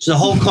carpet. So the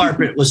whole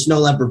carpet was snow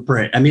leopard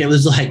print. I mean, it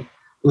was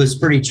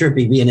pretty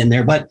trippy being in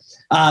there. But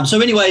so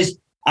anyways,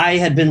 I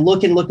had been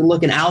looking.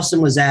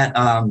 Allison was at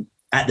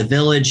the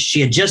Village. She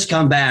had just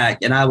come back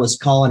and I was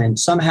calling, and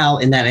somehow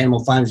in that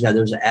animal finders guide,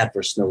 there was an ad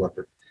for snow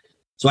leopard.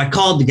 So I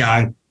called the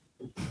guy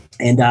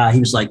and he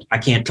was like, I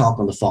can't talk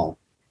on the phone.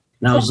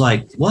 And I was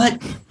like, what?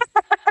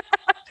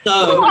 So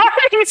who are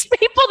these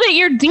people that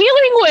you're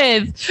dealing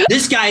with?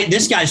 This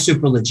guy's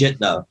super legit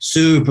though.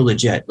 Super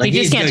legit. Like,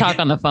 he just can't talk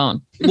on the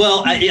phone.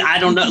 Well, I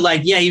don't know.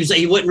 Like, yeah, he said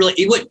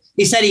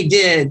he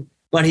did,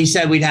 but he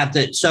said we'd have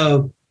to.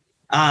 So,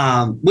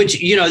 which,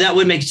 that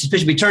would make it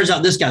suspicious. But it turns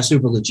out this guy's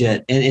super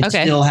legit and it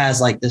still has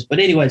like this. But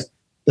anyways,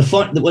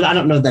 I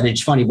don't know that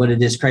it's funny, but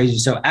it is crazy.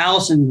 So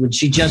Allison, when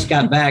she just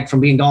got back from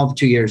being gone for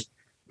 2 years,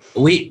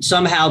 we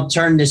somehow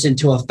turned this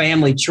into a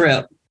family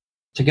trip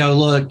to go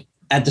look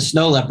at the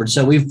snow leopard.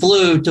 So we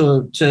flew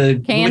to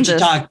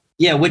Wichita,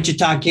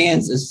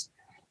 Kansas,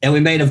 and we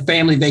made a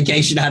family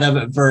vacation out of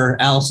it for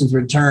Allison's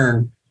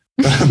return.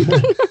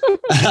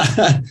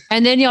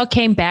 And then y'all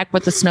came back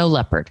with the snow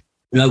leopard.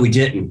 No, we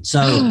didn't.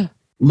 So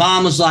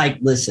Mom was like,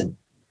 listen,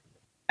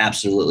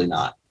 absolutely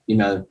not.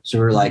 So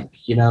we're like,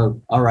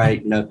 all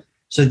right,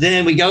 So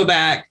then we get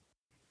back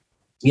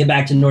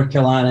to North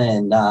Carolina,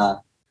 and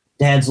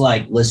Dad's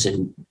like,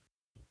 listen,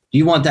 do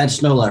you want that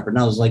snow leopard?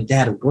 And I was like,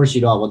 Dad, of course you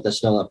do. I want that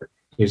snow leopard.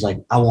 He was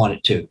like, I want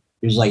it too.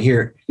 He was like,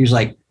 here. He was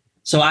like,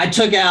 so I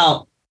took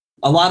out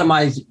a lot of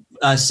my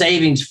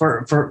savings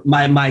for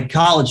my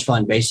college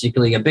fund,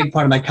 basically a big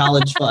part of my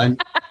college fund.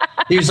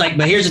 He was like,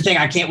 but here's the thing,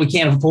 we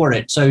can't afford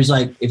it. So he's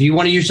like, if you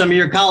want to use some of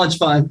your college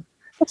fund.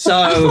 So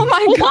oh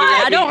my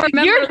God, I don't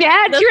remember. Your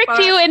dad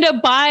tricked you into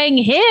buying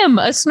him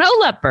a snow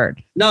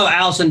leopard. No,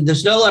 Allison, the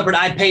snow leopard,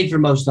 I paid for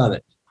most of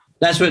it.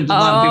 That's what a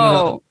lot of people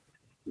know.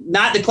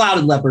 not the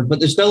clouded leopard, but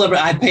the snow leopard.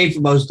 I paid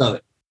for most of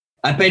it.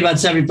 I paid about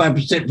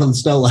 75% for the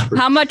snow leopard.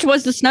 How much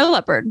was the snow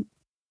leopard?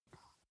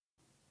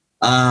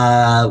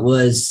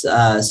 Was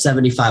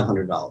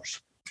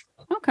 $7,500.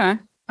 Okay.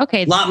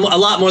 Okay. A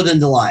lot more than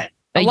the lion.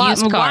 A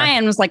used car.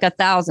 Lion was like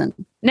 1,000.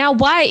 Now,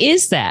 why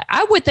is that?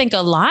 I would think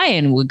a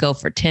lion would go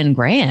for 10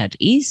 grand.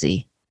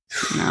 Easy.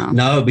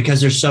 No,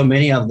 because there's so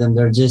many of them.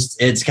 They're just,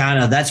 it's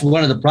kind of, that's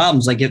one of the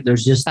problems. Like if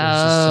there's just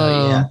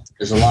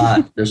there's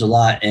a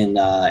lot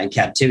in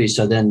captivity.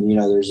 So then,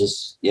 there's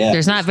just,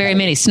 there's not very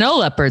many snow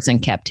leopards in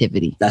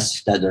captivity. That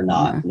they're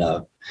not,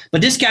 no. But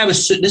this guy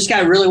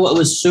really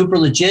was super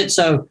legit.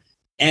 So,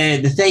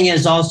 and the thing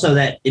is also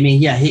that,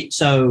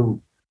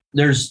 so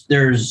there's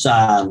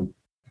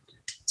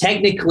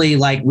technically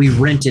like we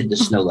rented the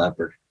snow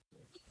leopard.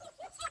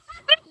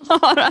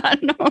 Hold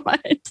on,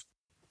 what?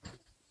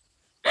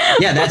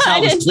 Yeah, that's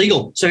how it's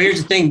legal. So here's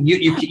the thing: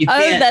 you can't.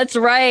 Oh, that's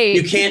right.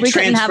 You can't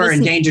transfer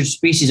endangered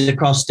species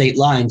across state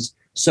lines.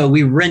 So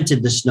we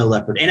rented the snow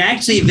leopard, and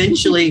actually,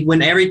 eventually,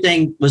 when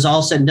everything was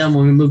all said and done,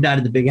 when we moved out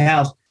of the big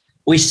house,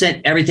 we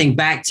sent everything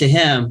back to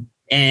him,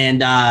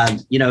 and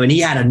and he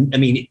had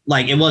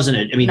it wasn't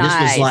a. Nice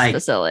this was like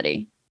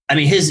facility.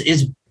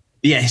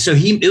 So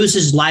it was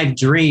his life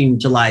dream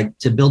to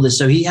build this.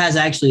 So he has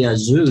actually a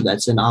zoo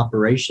that's in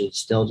operation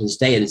still to this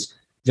day, and it's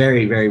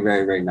very, very,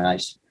 very, very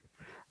nice.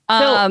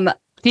 So,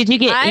 did you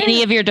get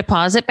any of your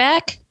deposit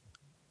back?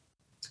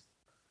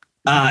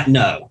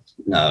 No.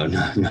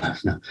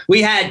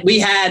 We had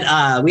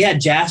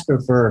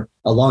Jasper for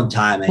a long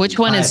time. Which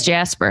one is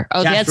Jasper?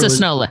 Oh, that's a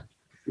snow leopard.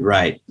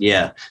 Right.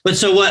 Yeah. But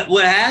so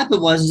what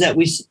happened was that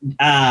we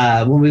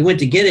when we went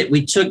to get it,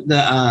 we took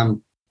the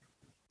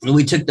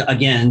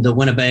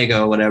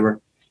Winnebago or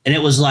whatever, and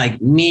it was like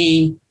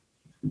me,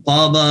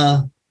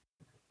 Bubba,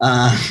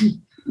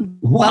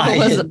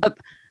 Bubba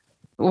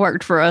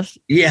worked for us.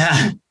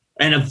 Yeah.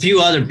 And a few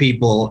other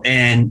people.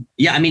 And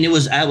it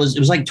was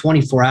like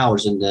 24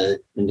 hours in the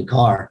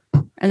car.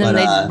 And then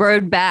they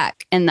rode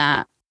back in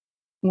that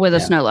with a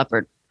snow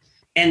leopard.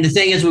 And the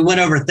thing is, we went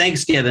over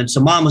Thanksgiving.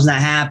 So Mom was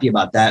not happy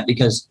about that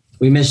because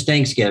we missed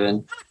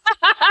Thanksgiving.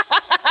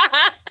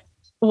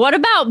 What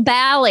about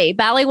Bally?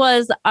 Bally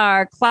was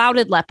our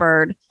clouded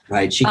leopard.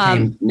 Right. She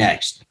came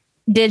next.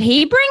 Did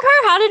he bring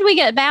her? How did we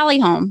get Bally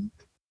home?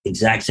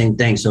 Exact same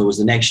thing. So it was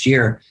the next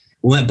year.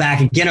 We went back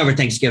again over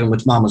Thanksgiving,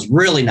 which Mom was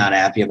really not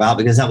happy about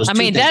because that was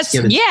that's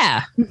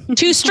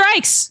 2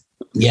 strikes.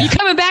 Yeah. You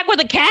coming back with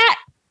a cat?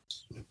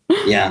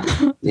 Yeah.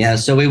 Yeah.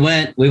 So we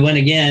went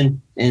again,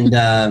 and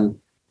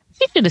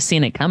you should have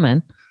seen it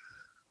coming.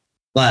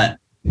 But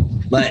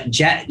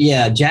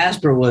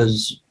Jasper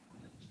was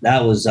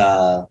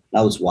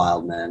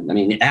wild,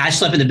 man. I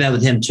slept in the bed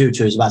with him too.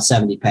 He was about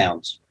 70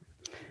 pounds.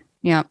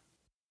 Yeah.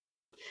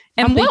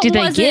 And how big did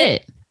they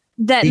get?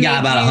 He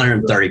got about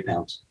 130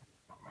 pounds.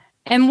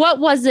 And what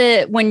was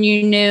it when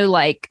you knew,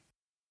 like,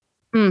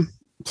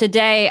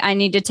 today I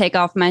need to take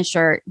off my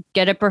shirt,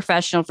 get a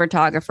professional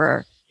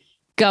photographer,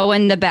 go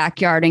in the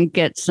backyard and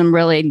get some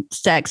really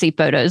sexy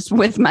photos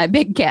with my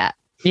big cat?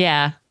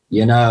 Yeah.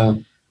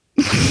 The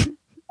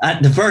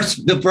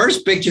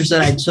first pictures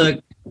that I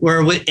took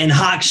were in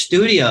Hawk's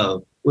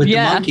studio with the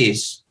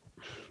monkeys.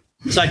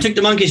 So I took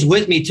the monkeys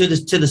with me to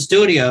the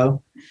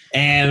studio,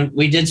 and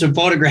we did some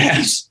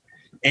photographs.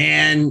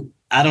 And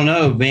I don't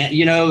know, man.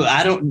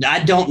 I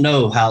don't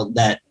know how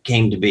that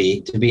came to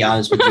be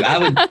honest with you.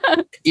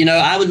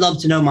 I would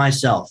love to know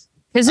myself.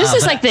 Because this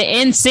is like the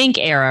NSYNC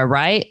era,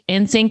 right?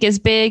 NSYNC is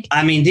big.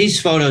 These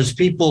photos,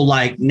 people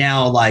I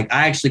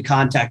actually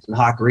contacted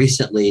Hawk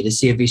recently to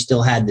see if he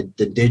still had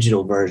the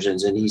digital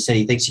versions. And he said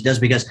he thinks he does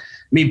because,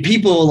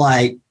 people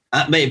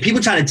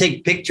people try to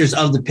take pictures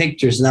of the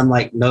pictures. And I'm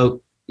like,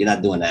 nope, you're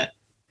not doing that.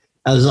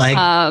 I was like,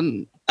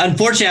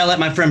 unfortunately, I let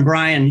my friend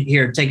Brian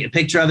here take a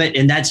picture of it,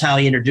 and that's how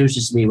he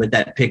introduces me with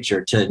that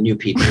picture to new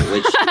people,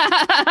 which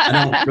I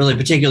don't really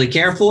particularly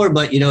care for,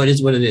 but it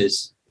is what it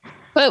is.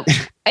 But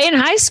in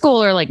high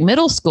school or like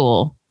middle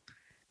school,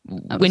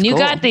 when you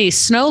got these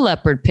snow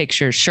leopard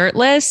pictures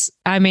shirtless,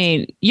 you're telling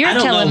me. I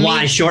don't know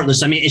why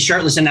shirtless. It's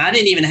shirtless, and I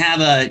didn't even have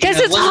a. Because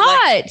it's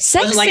hot,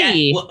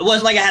 sexy. It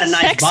wasn't like I had a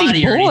nice sexy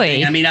body or boy.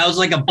 anything. I was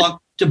like a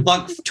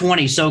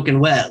 $1.20 soaking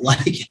wet.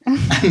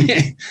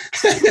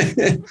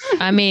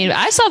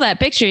 I saw that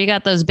picture. You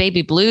got those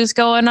baby blues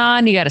going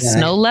on. You got a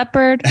snow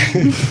leopard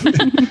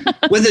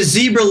with a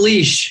zebra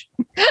leash.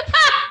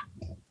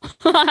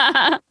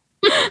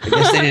 I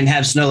guess they didn't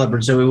have snow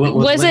leopards, so we went.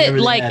 Was it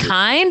like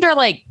kind or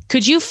like?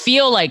 Could you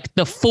feel like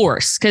the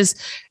force? Because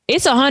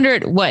it's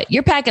 100. What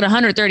you're packing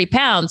 130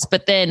 pounds,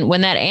 but then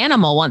when that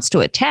animal wants to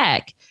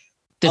attack,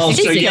 the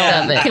physics of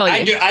it,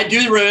 I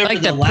do remember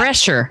like the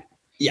pressure.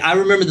 Yeah, I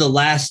remember the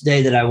last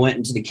day that I went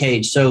into the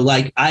cage. So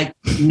I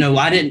didn't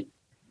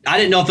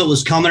know if it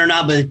was coming or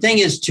not. But the thing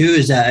is too,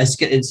 is that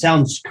it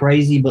sounds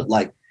crazy, but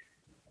like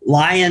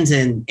lions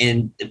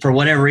and for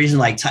whatever reason,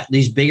 like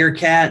these bigger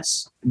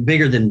cats,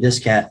 bigger than this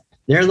cat,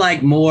 they're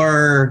like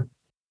more,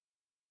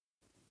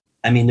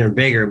 they're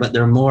bigger, but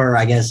they're more,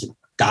 I guess,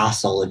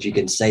 docile, if you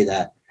can say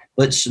that.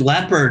 But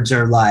leopards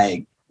are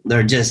like,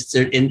 They're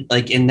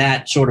in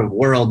that sort of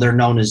world. They're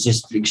known as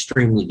just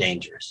extremely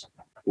dangerous,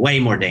 way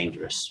more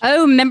dangerous.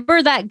 Oh,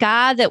 remember that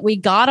guy that we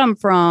got him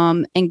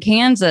from in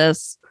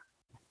Kansas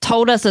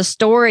told us a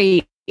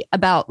story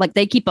about like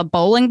they keep a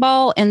bowling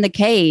ball in the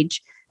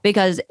cage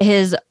because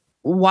his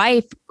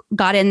wife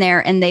got in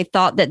there and they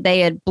thought that they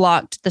had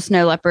blocked the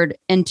snow leopard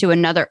into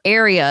another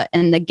area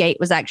and the gate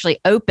was actually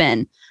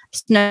open.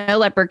 Snow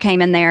leopard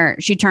came in there.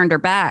 She turned her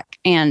back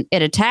and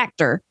it attacked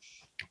her.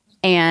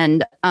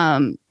 And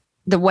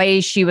the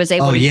way she was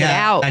able to get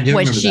out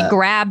was she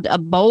grabbed a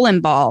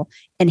bowling ball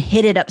and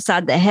hit it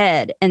upside the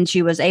head. And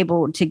she was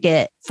able to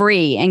get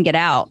free and get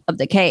out of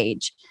the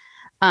cage.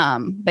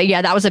 But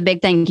yeah, that was a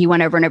big thing. He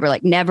went over and over,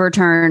 like never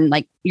turn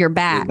like your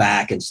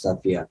back and stuff.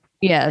 Yeah.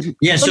 Yeah.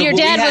 Yeah. So your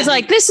dad was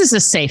like, this is a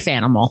safe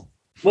animal.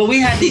 Well,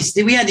 we had these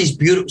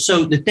beautiful.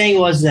 So the thing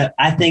was that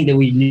I think that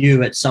we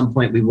knew at some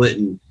point we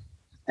wouldn't,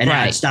 and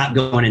I'd stop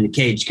going in the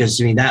cage because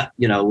I mean that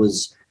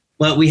was.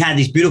 But we had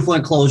these beautiful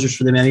enclosures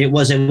for them. I mean, it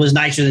was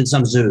nicer than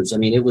some zoos. I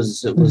mean, it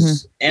was.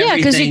 Yeah,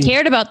 because you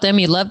cared about them,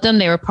 you loved them,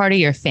 they were part of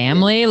your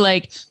family.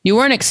 Like you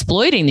weren't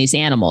exploiting these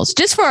animals.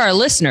 Just for our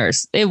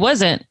listeners, it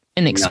wasn't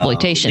an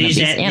exploitation of these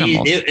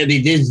animals.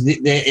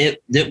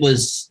 It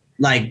was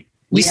like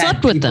we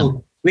slept with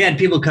them. We had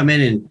people come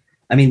in and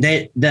I mean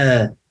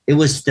it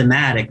was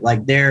thematic.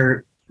 Like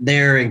their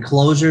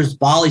enclosures,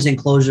 Bali's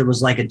enclosure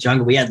was like a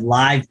jungle. We had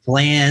live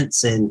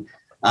plants and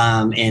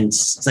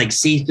it's like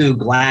see-through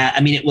glass.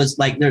 I mean, it was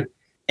like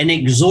an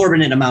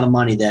exorbitant amount of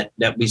money that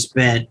we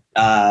spent,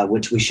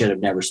 which we should have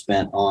never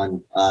spent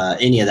on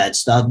any of that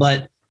stuff.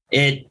 But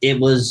it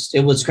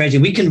was crazy.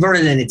 We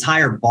converted an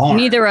entire barn.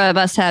 Neither of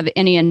us have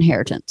any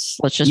inheritance.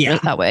 Let's just put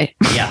it that way.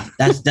 Yeah,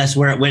 that's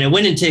where it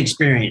went into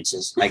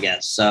experiences, I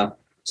guess.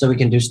 So we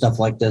can do stuff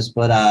like this.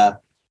 But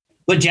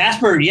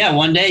Jasper,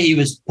 one day he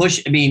was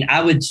pushing. I mean,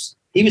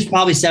 he was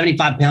probably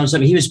 75 pounds.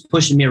 Something. He was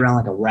pushing me around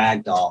like a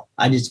rag doll.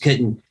 I just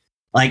couldn't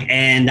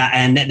and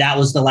that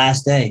was the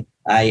last day.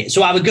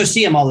 So I would go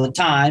see him all the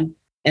time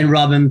and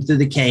rub him through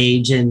the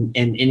cage and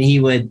he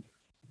would,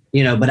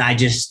 but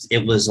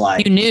it was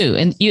like. You knew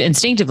and you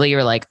instinctively you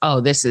were like, oh,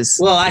 this is.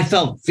 Well, I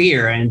felt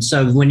fear. And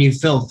so when you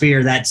feel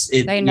fear, that's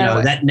it. They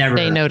know that never.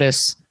 They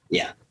notice.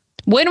 Yeah.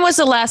 When was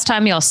the last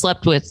time y'all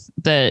slept with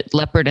the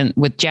leopard and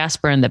with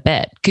Jasper in the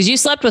bed? Because you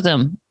slept with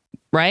him,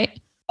 right?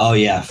 Oh,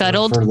 yeah. For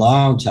a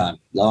long time.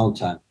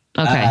 Okay.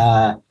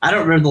 I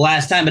don't remember the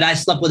last time, but I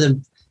slept with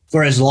him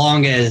for as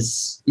long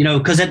as,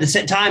 because at the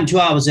same time, too,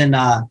 I was in,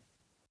 at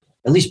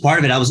least part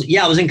of it, I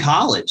was in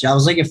college. I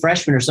was like a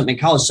freshman or something in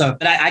college. So,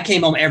 but I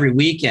came home every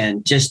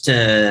weekend just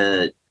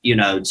to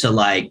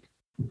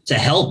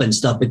help and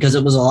stuff because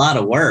it was a lot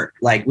of work.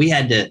 Like we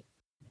had to.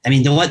 I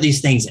mean, what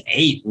these things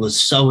ate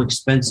was so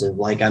expensive.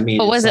 Like, I mean,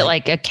 but was it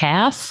like a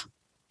calf?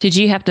 Did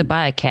you have to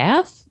buy a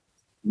calf?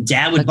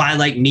 Dad would buy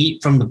like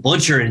meat from the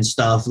butcher and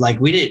stuff. Like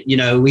we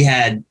did, we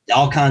had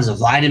all kinds of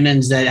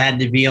vitamins that had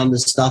to be on the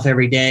stuff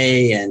every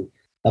day and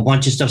a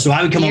bunch of stuff. So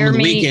I would come home on the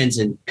weekends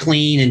and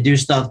clean and do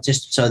stuff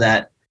just so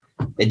that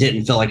it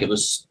didn't feel like it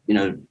was,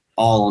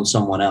 all on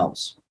someone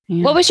else.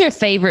 Yeah. What was your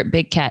favorite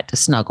big cat to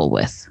snuggle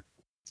with?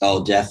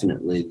 Oh,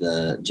 definitely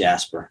the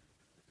Jasper.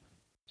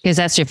 Because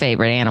that's your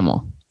favorite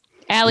animal.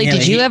 Allie,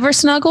 did you ever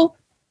snuggle?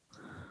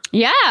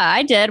 Yeah,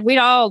 I did. We'd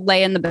all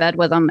lay in the bed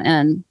with them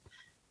and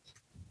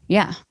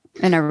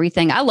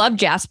everything. I love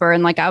Jasper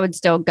and like I would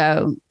still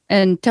go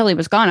until he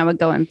was gone. I would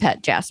go and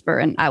pet Jasper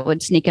and I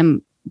would sneak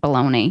him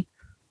bologna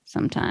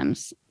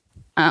sometimes.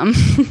 I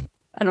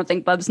don't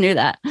think Bubs knew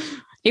that.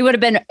 He would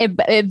have been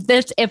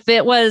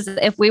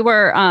if we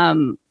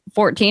were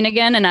 14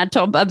 again and I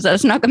told Bubs I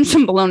snuck him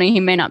some bologna, he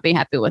may not be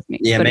happy with me.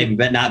 Yeah, maybe,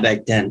 but not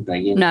back then.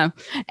 No.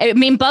 I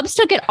mean, Bubs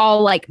took it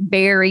all like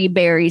very,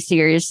 very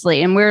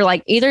seriously. And we were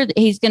like, either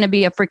he's going to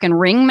be a freaking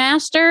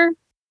ringmaster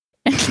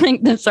and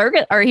like the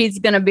circuit, or he's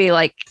going to be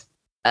like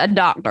a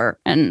doctor.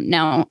 And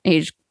now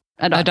he's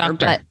a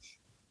doctor.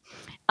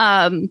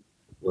 But,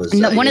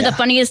 one of the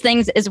funniest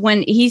things is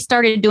when he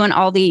started doing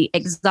all the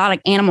exotic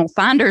animal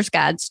finders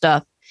guide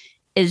stuff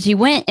is he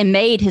went and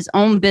made his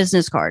own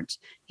business cards.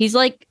 He's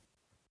like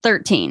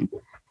 13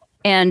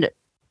 and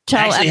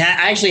I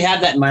actually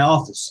have that in my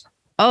office.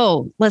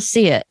 Oh, let's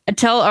see it.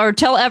 Tell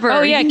Ever.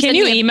 Oh yeah. Can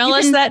you email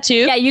us that too?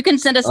 Yeah, you can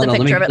send us the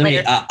picture of it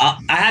later. I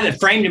have it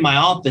framed in my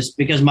office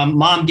because my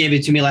mom gave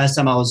it to me last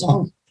time I was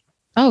home.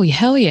 Oh,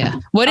 hell yeah.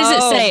 What does it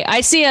say?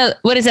 I see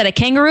what is that? A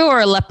kangaroo or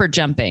a leopard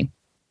jumping?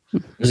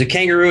 There's a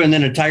kangaroo and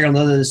then a tiger on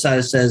the other side.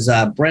 It says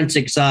Brent's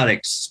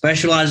Exotics,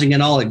 specializing in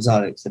all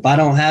exotics. If I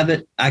don't have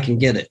it, I can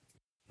get it.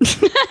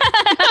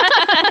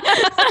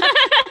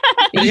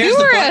 You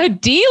were a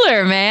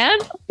dealer, man.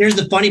 Here's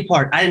the funny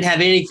part. I didn't have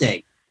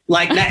anything.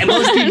 Like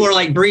most people are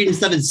like breeding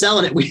stuff and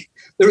selling it.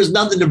 There was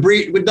nothing to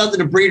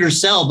breed or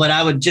sell, but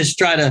I would just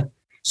try to,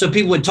 so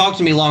people would talk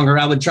to me longer.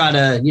 I would try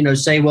to,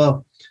 say,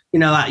 well,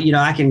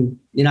 I can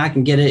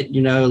get it,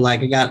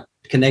 like I got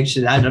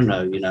connection. I don't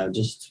know,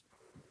 just.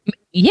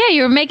 Yeah.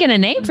 You were making a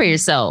name for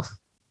yourself.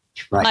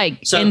 Right. Like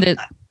so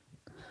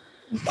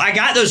I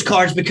got those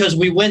cards because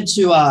we went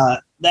to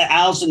that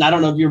Allison. I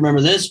don't know if you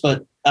remember this,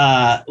 but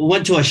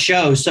went to a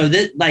show. So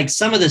that like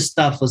some of this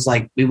stuff was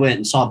like we went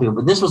and saw people,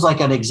 but this was like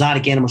an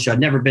exotic animal show. I'd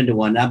never been to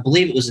one. I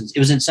believe it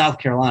was in South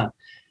Carolina.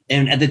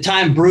 And at the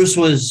time Bruce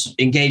was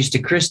engaged to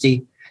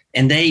Christy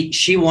and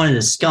she wanted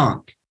a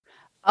skunk.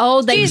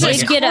 Oh, they Jesus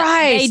did get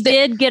Christ. they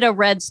did get a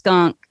red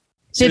skunk.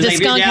 Did the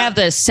skunk have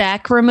the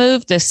sack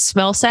removed, the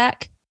smell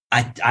sack?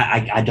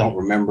 I don't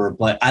remember,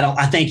 but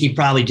I think he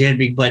probably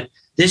did. But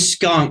this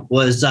skunk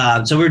was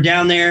so we're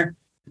down there.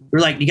 We're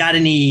like, you got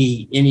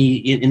any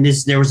in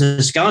this? There was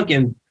a skunk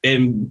and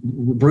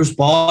Bruce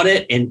bought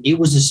it, and it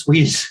was the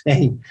sweetest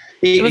thing.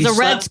 It was a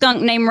red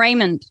skunk named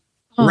Raymond.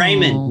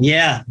 Raymond,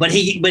 yeah, but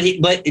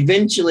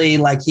eventually,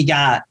 like he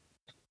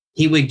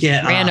would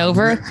get ran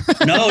over.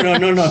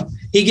 No.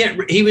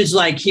 He was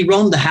like he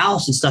roamed the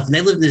house and stuff, and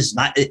they lived in this.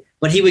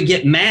 But he would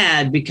get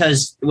mad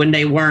because when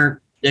they weren't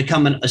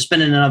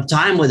spending enough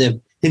time with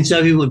him, and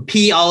so he would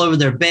pee all over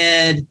their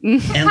bed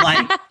and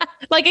like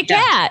like a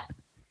cat.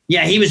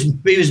 Yeah, he would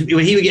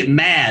get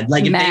mad.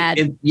 Like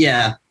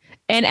yeah.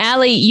 And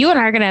Allie, you and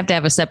I are going to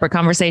have a separate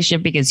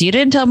conversation because you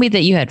didn't tell me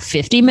that you had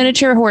 50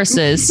 miniature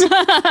horses.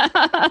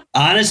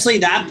 Honestly,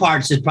 that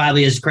part's is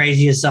probably as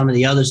crazy as some of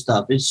the other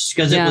stuff. It's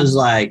because it was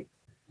like,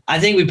 I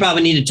think we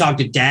probably need to talk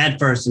to Dad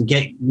first and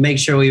make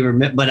sure we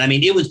remember. But I mean,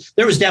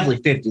 there was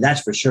definitely 50,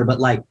 that's for sure. But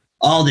like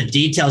all the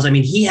details, I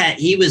mean,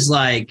 he was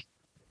like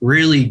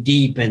really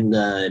deep in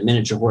the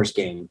miniature horse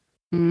game.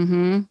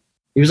 Mm-hmm.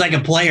 He was like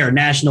a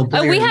national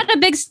player. We had a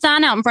big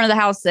sign out in front of the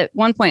house at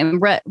one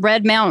point,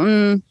 Red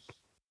Mountain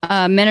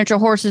miniature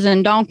horses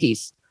and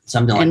donkeys.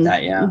 Something like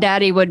that, yeah.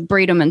 Daddy would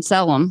breed them and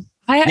sell them.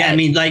 I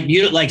mean,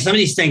 like some of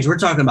these things, we're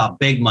talking about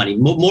big money,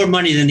 more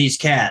money than these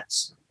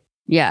cats.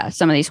 Yeah,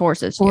 some of these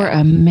horses. For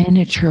a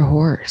miniature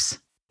horse.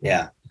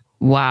 Yeah.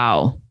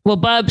 Wow. Well,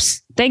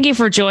 Bubs, thank you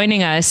for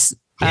joining us.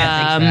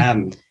 Yeah, thanks for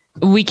having me.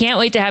 We can't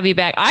wait to have you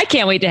back. I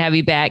can't wait to have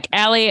you back.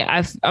 Allie,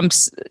 I'm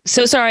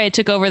so sorry I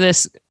took over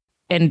this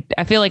and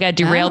I feel like I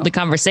derailed the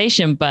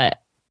conversation,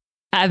 but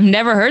I've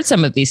never heard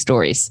some of these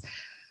stories.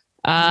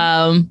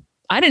 I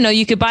didn't know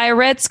you could buy a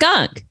red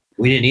skunk.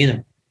 We didn't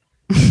either.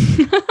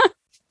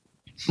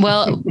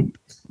 Well,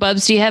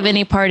 Bubs, do you have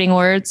any parting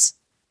words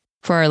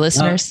for our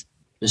listeners?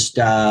 Just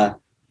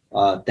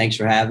thanks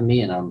for having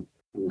me, and I'm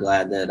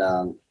glad that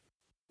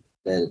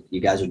that you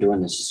guys are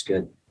doing this. It's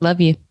good.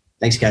 Love you.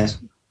 Thanks, guys.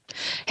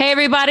 Hey,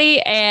 everybody.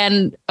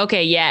 And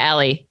okay, yeah,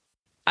 Allie,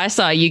 I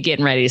saw you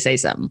getting ready to say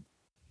something.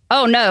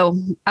 Oh, no.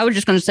 I was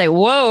just going to say,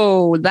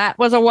 whoa, that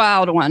was a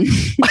wild one.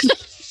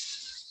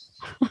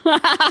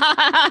 That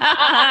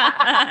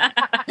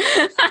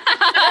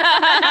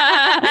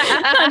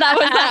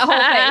was that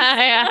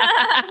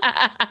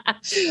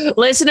whole thing.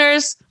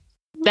 Listeners,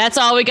 that's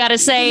all we got to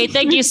say.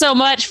 Thank you so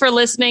much for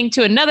listening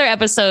to another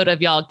episode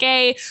of Y'all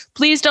Gay.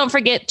 Please don't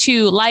forget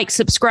to like,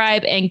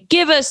 subscribe, and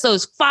give us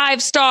those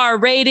 5-star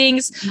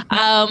ratings.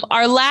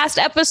 Our last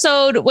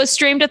episode was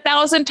streamed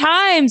 1,000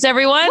 times,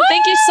 everyone. Woo!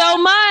 Thank you so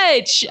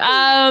much.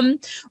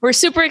 We're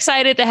super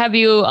excited to have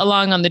you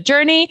along on the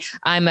journey.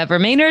 I'm Ever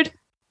Maynard.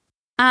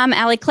 I'm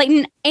Allie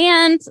Clayton.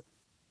 And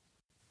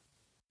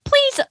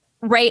please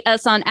rate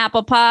us on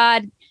Apple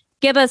Pod.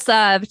 Give us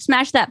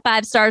smash that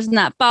 5 stars and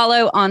that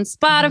follow on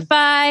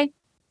Spotify.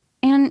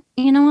 Mm-hmm. And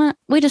you know what?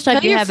 We just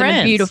hope you're having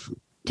a beautiful.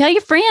 Tell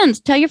your friends.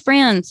 Tell your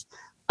friends.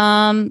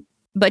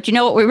 But you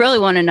know what we really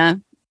want to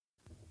know?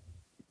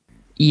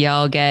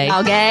 Y'all gay.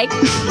 Y'all gay.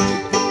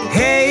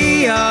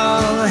 Hey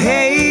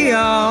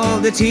y'all,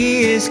 the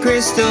tea is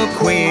crystal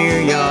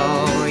queer,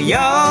 y'all.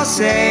 Y'all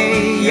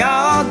say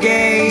y'all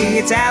gay.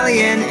 It's Allie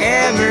and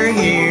Ever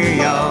here,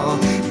 y'all.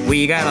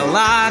 We got a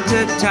lot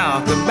to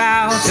talk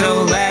about,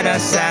 so let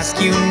us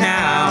ask you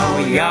now,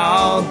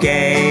 y'all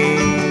gay?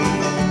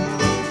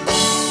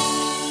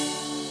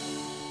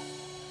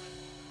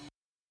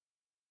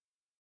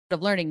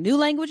 Of learning new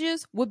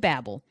languages with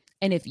Babbel.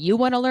 And if you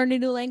want to learn a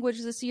new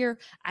language this year,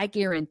 I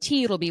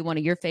guarantee it'll be one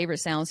of your favorite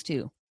sounds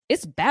too.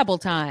 It's Babbel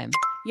time.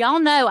 Y'all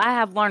know I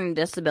have learning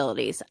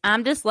disabilities.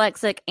 I'm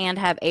dyslexic and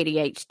have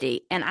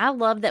ADHD. And I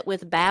love that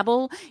with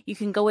Babbel, you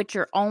can go at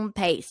your own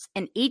pace.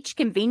 And each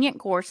convenient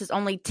course is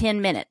only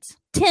 10 minutes.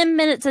 10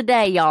 minutes a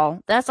day,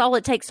 y'all. That's all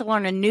it takes to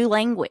learn a new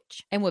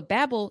language. And with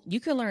Babbel, you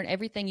can learn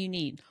everything you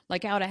need,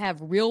 like how to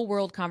have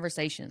real-world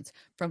conversations,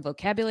 from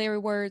vocabulary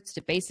words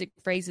to basic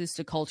phrases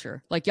to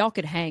culture. Like y'all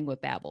could hang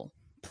with Babbel.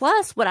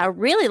 Plus, what I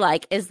really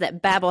like is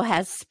that Babbel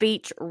has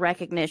speech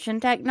recognition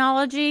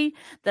technology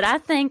that I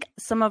think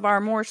some of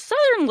our more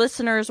southern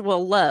listeners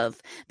will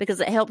love because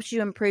it helps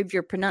you improve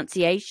your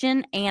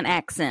pronunciation and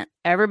accent.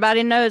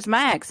 Everybody knows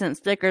my accent's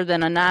thicker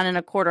than a 9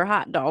 1/4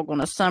 hot dog on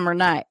a summer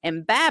night,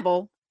 and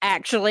Babbel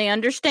actually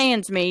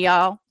understands me,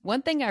 y'all.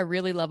 One thing I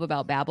really love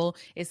about Babbel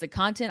is the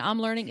content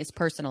I'm learning is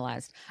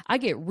personalized. I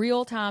get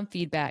real-time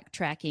feedback,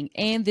 tracking,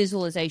 and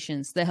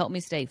visualizations that help me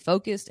stay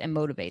focused and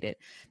motivated.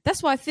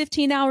 That's why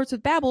 15 hours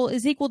with Babbel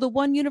is equal to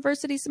 1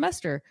 university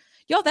semester.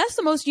 Y'all, that's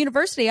the most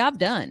university I've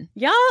done.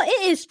 Y'all,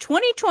 it is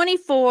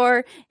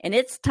 2024, and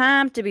it's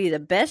time to be the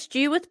best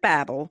you with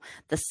Babbel,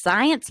 the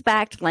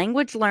science-backed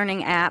language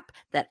learning app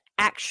that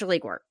actually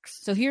works.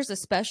 So here's a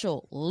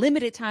special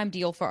limited time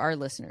deal for our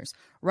listeners.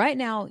 Right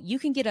now, you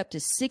can get up to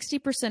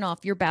 60%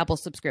 off your Babbel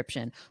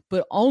subscription,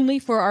 but only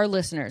for our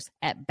listeners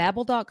at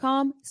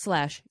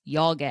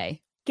babbel.com/y'allgay.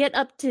 Get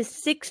up to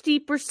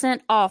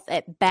 60% off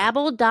at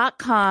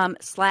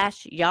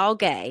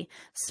babbel.com/y'allgay,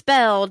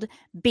 spelled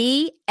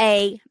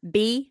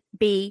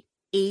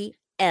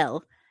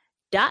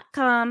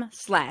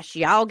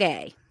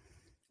BABBEL.com/y'allgay.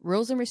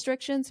 Rules and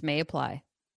restrictions may apply.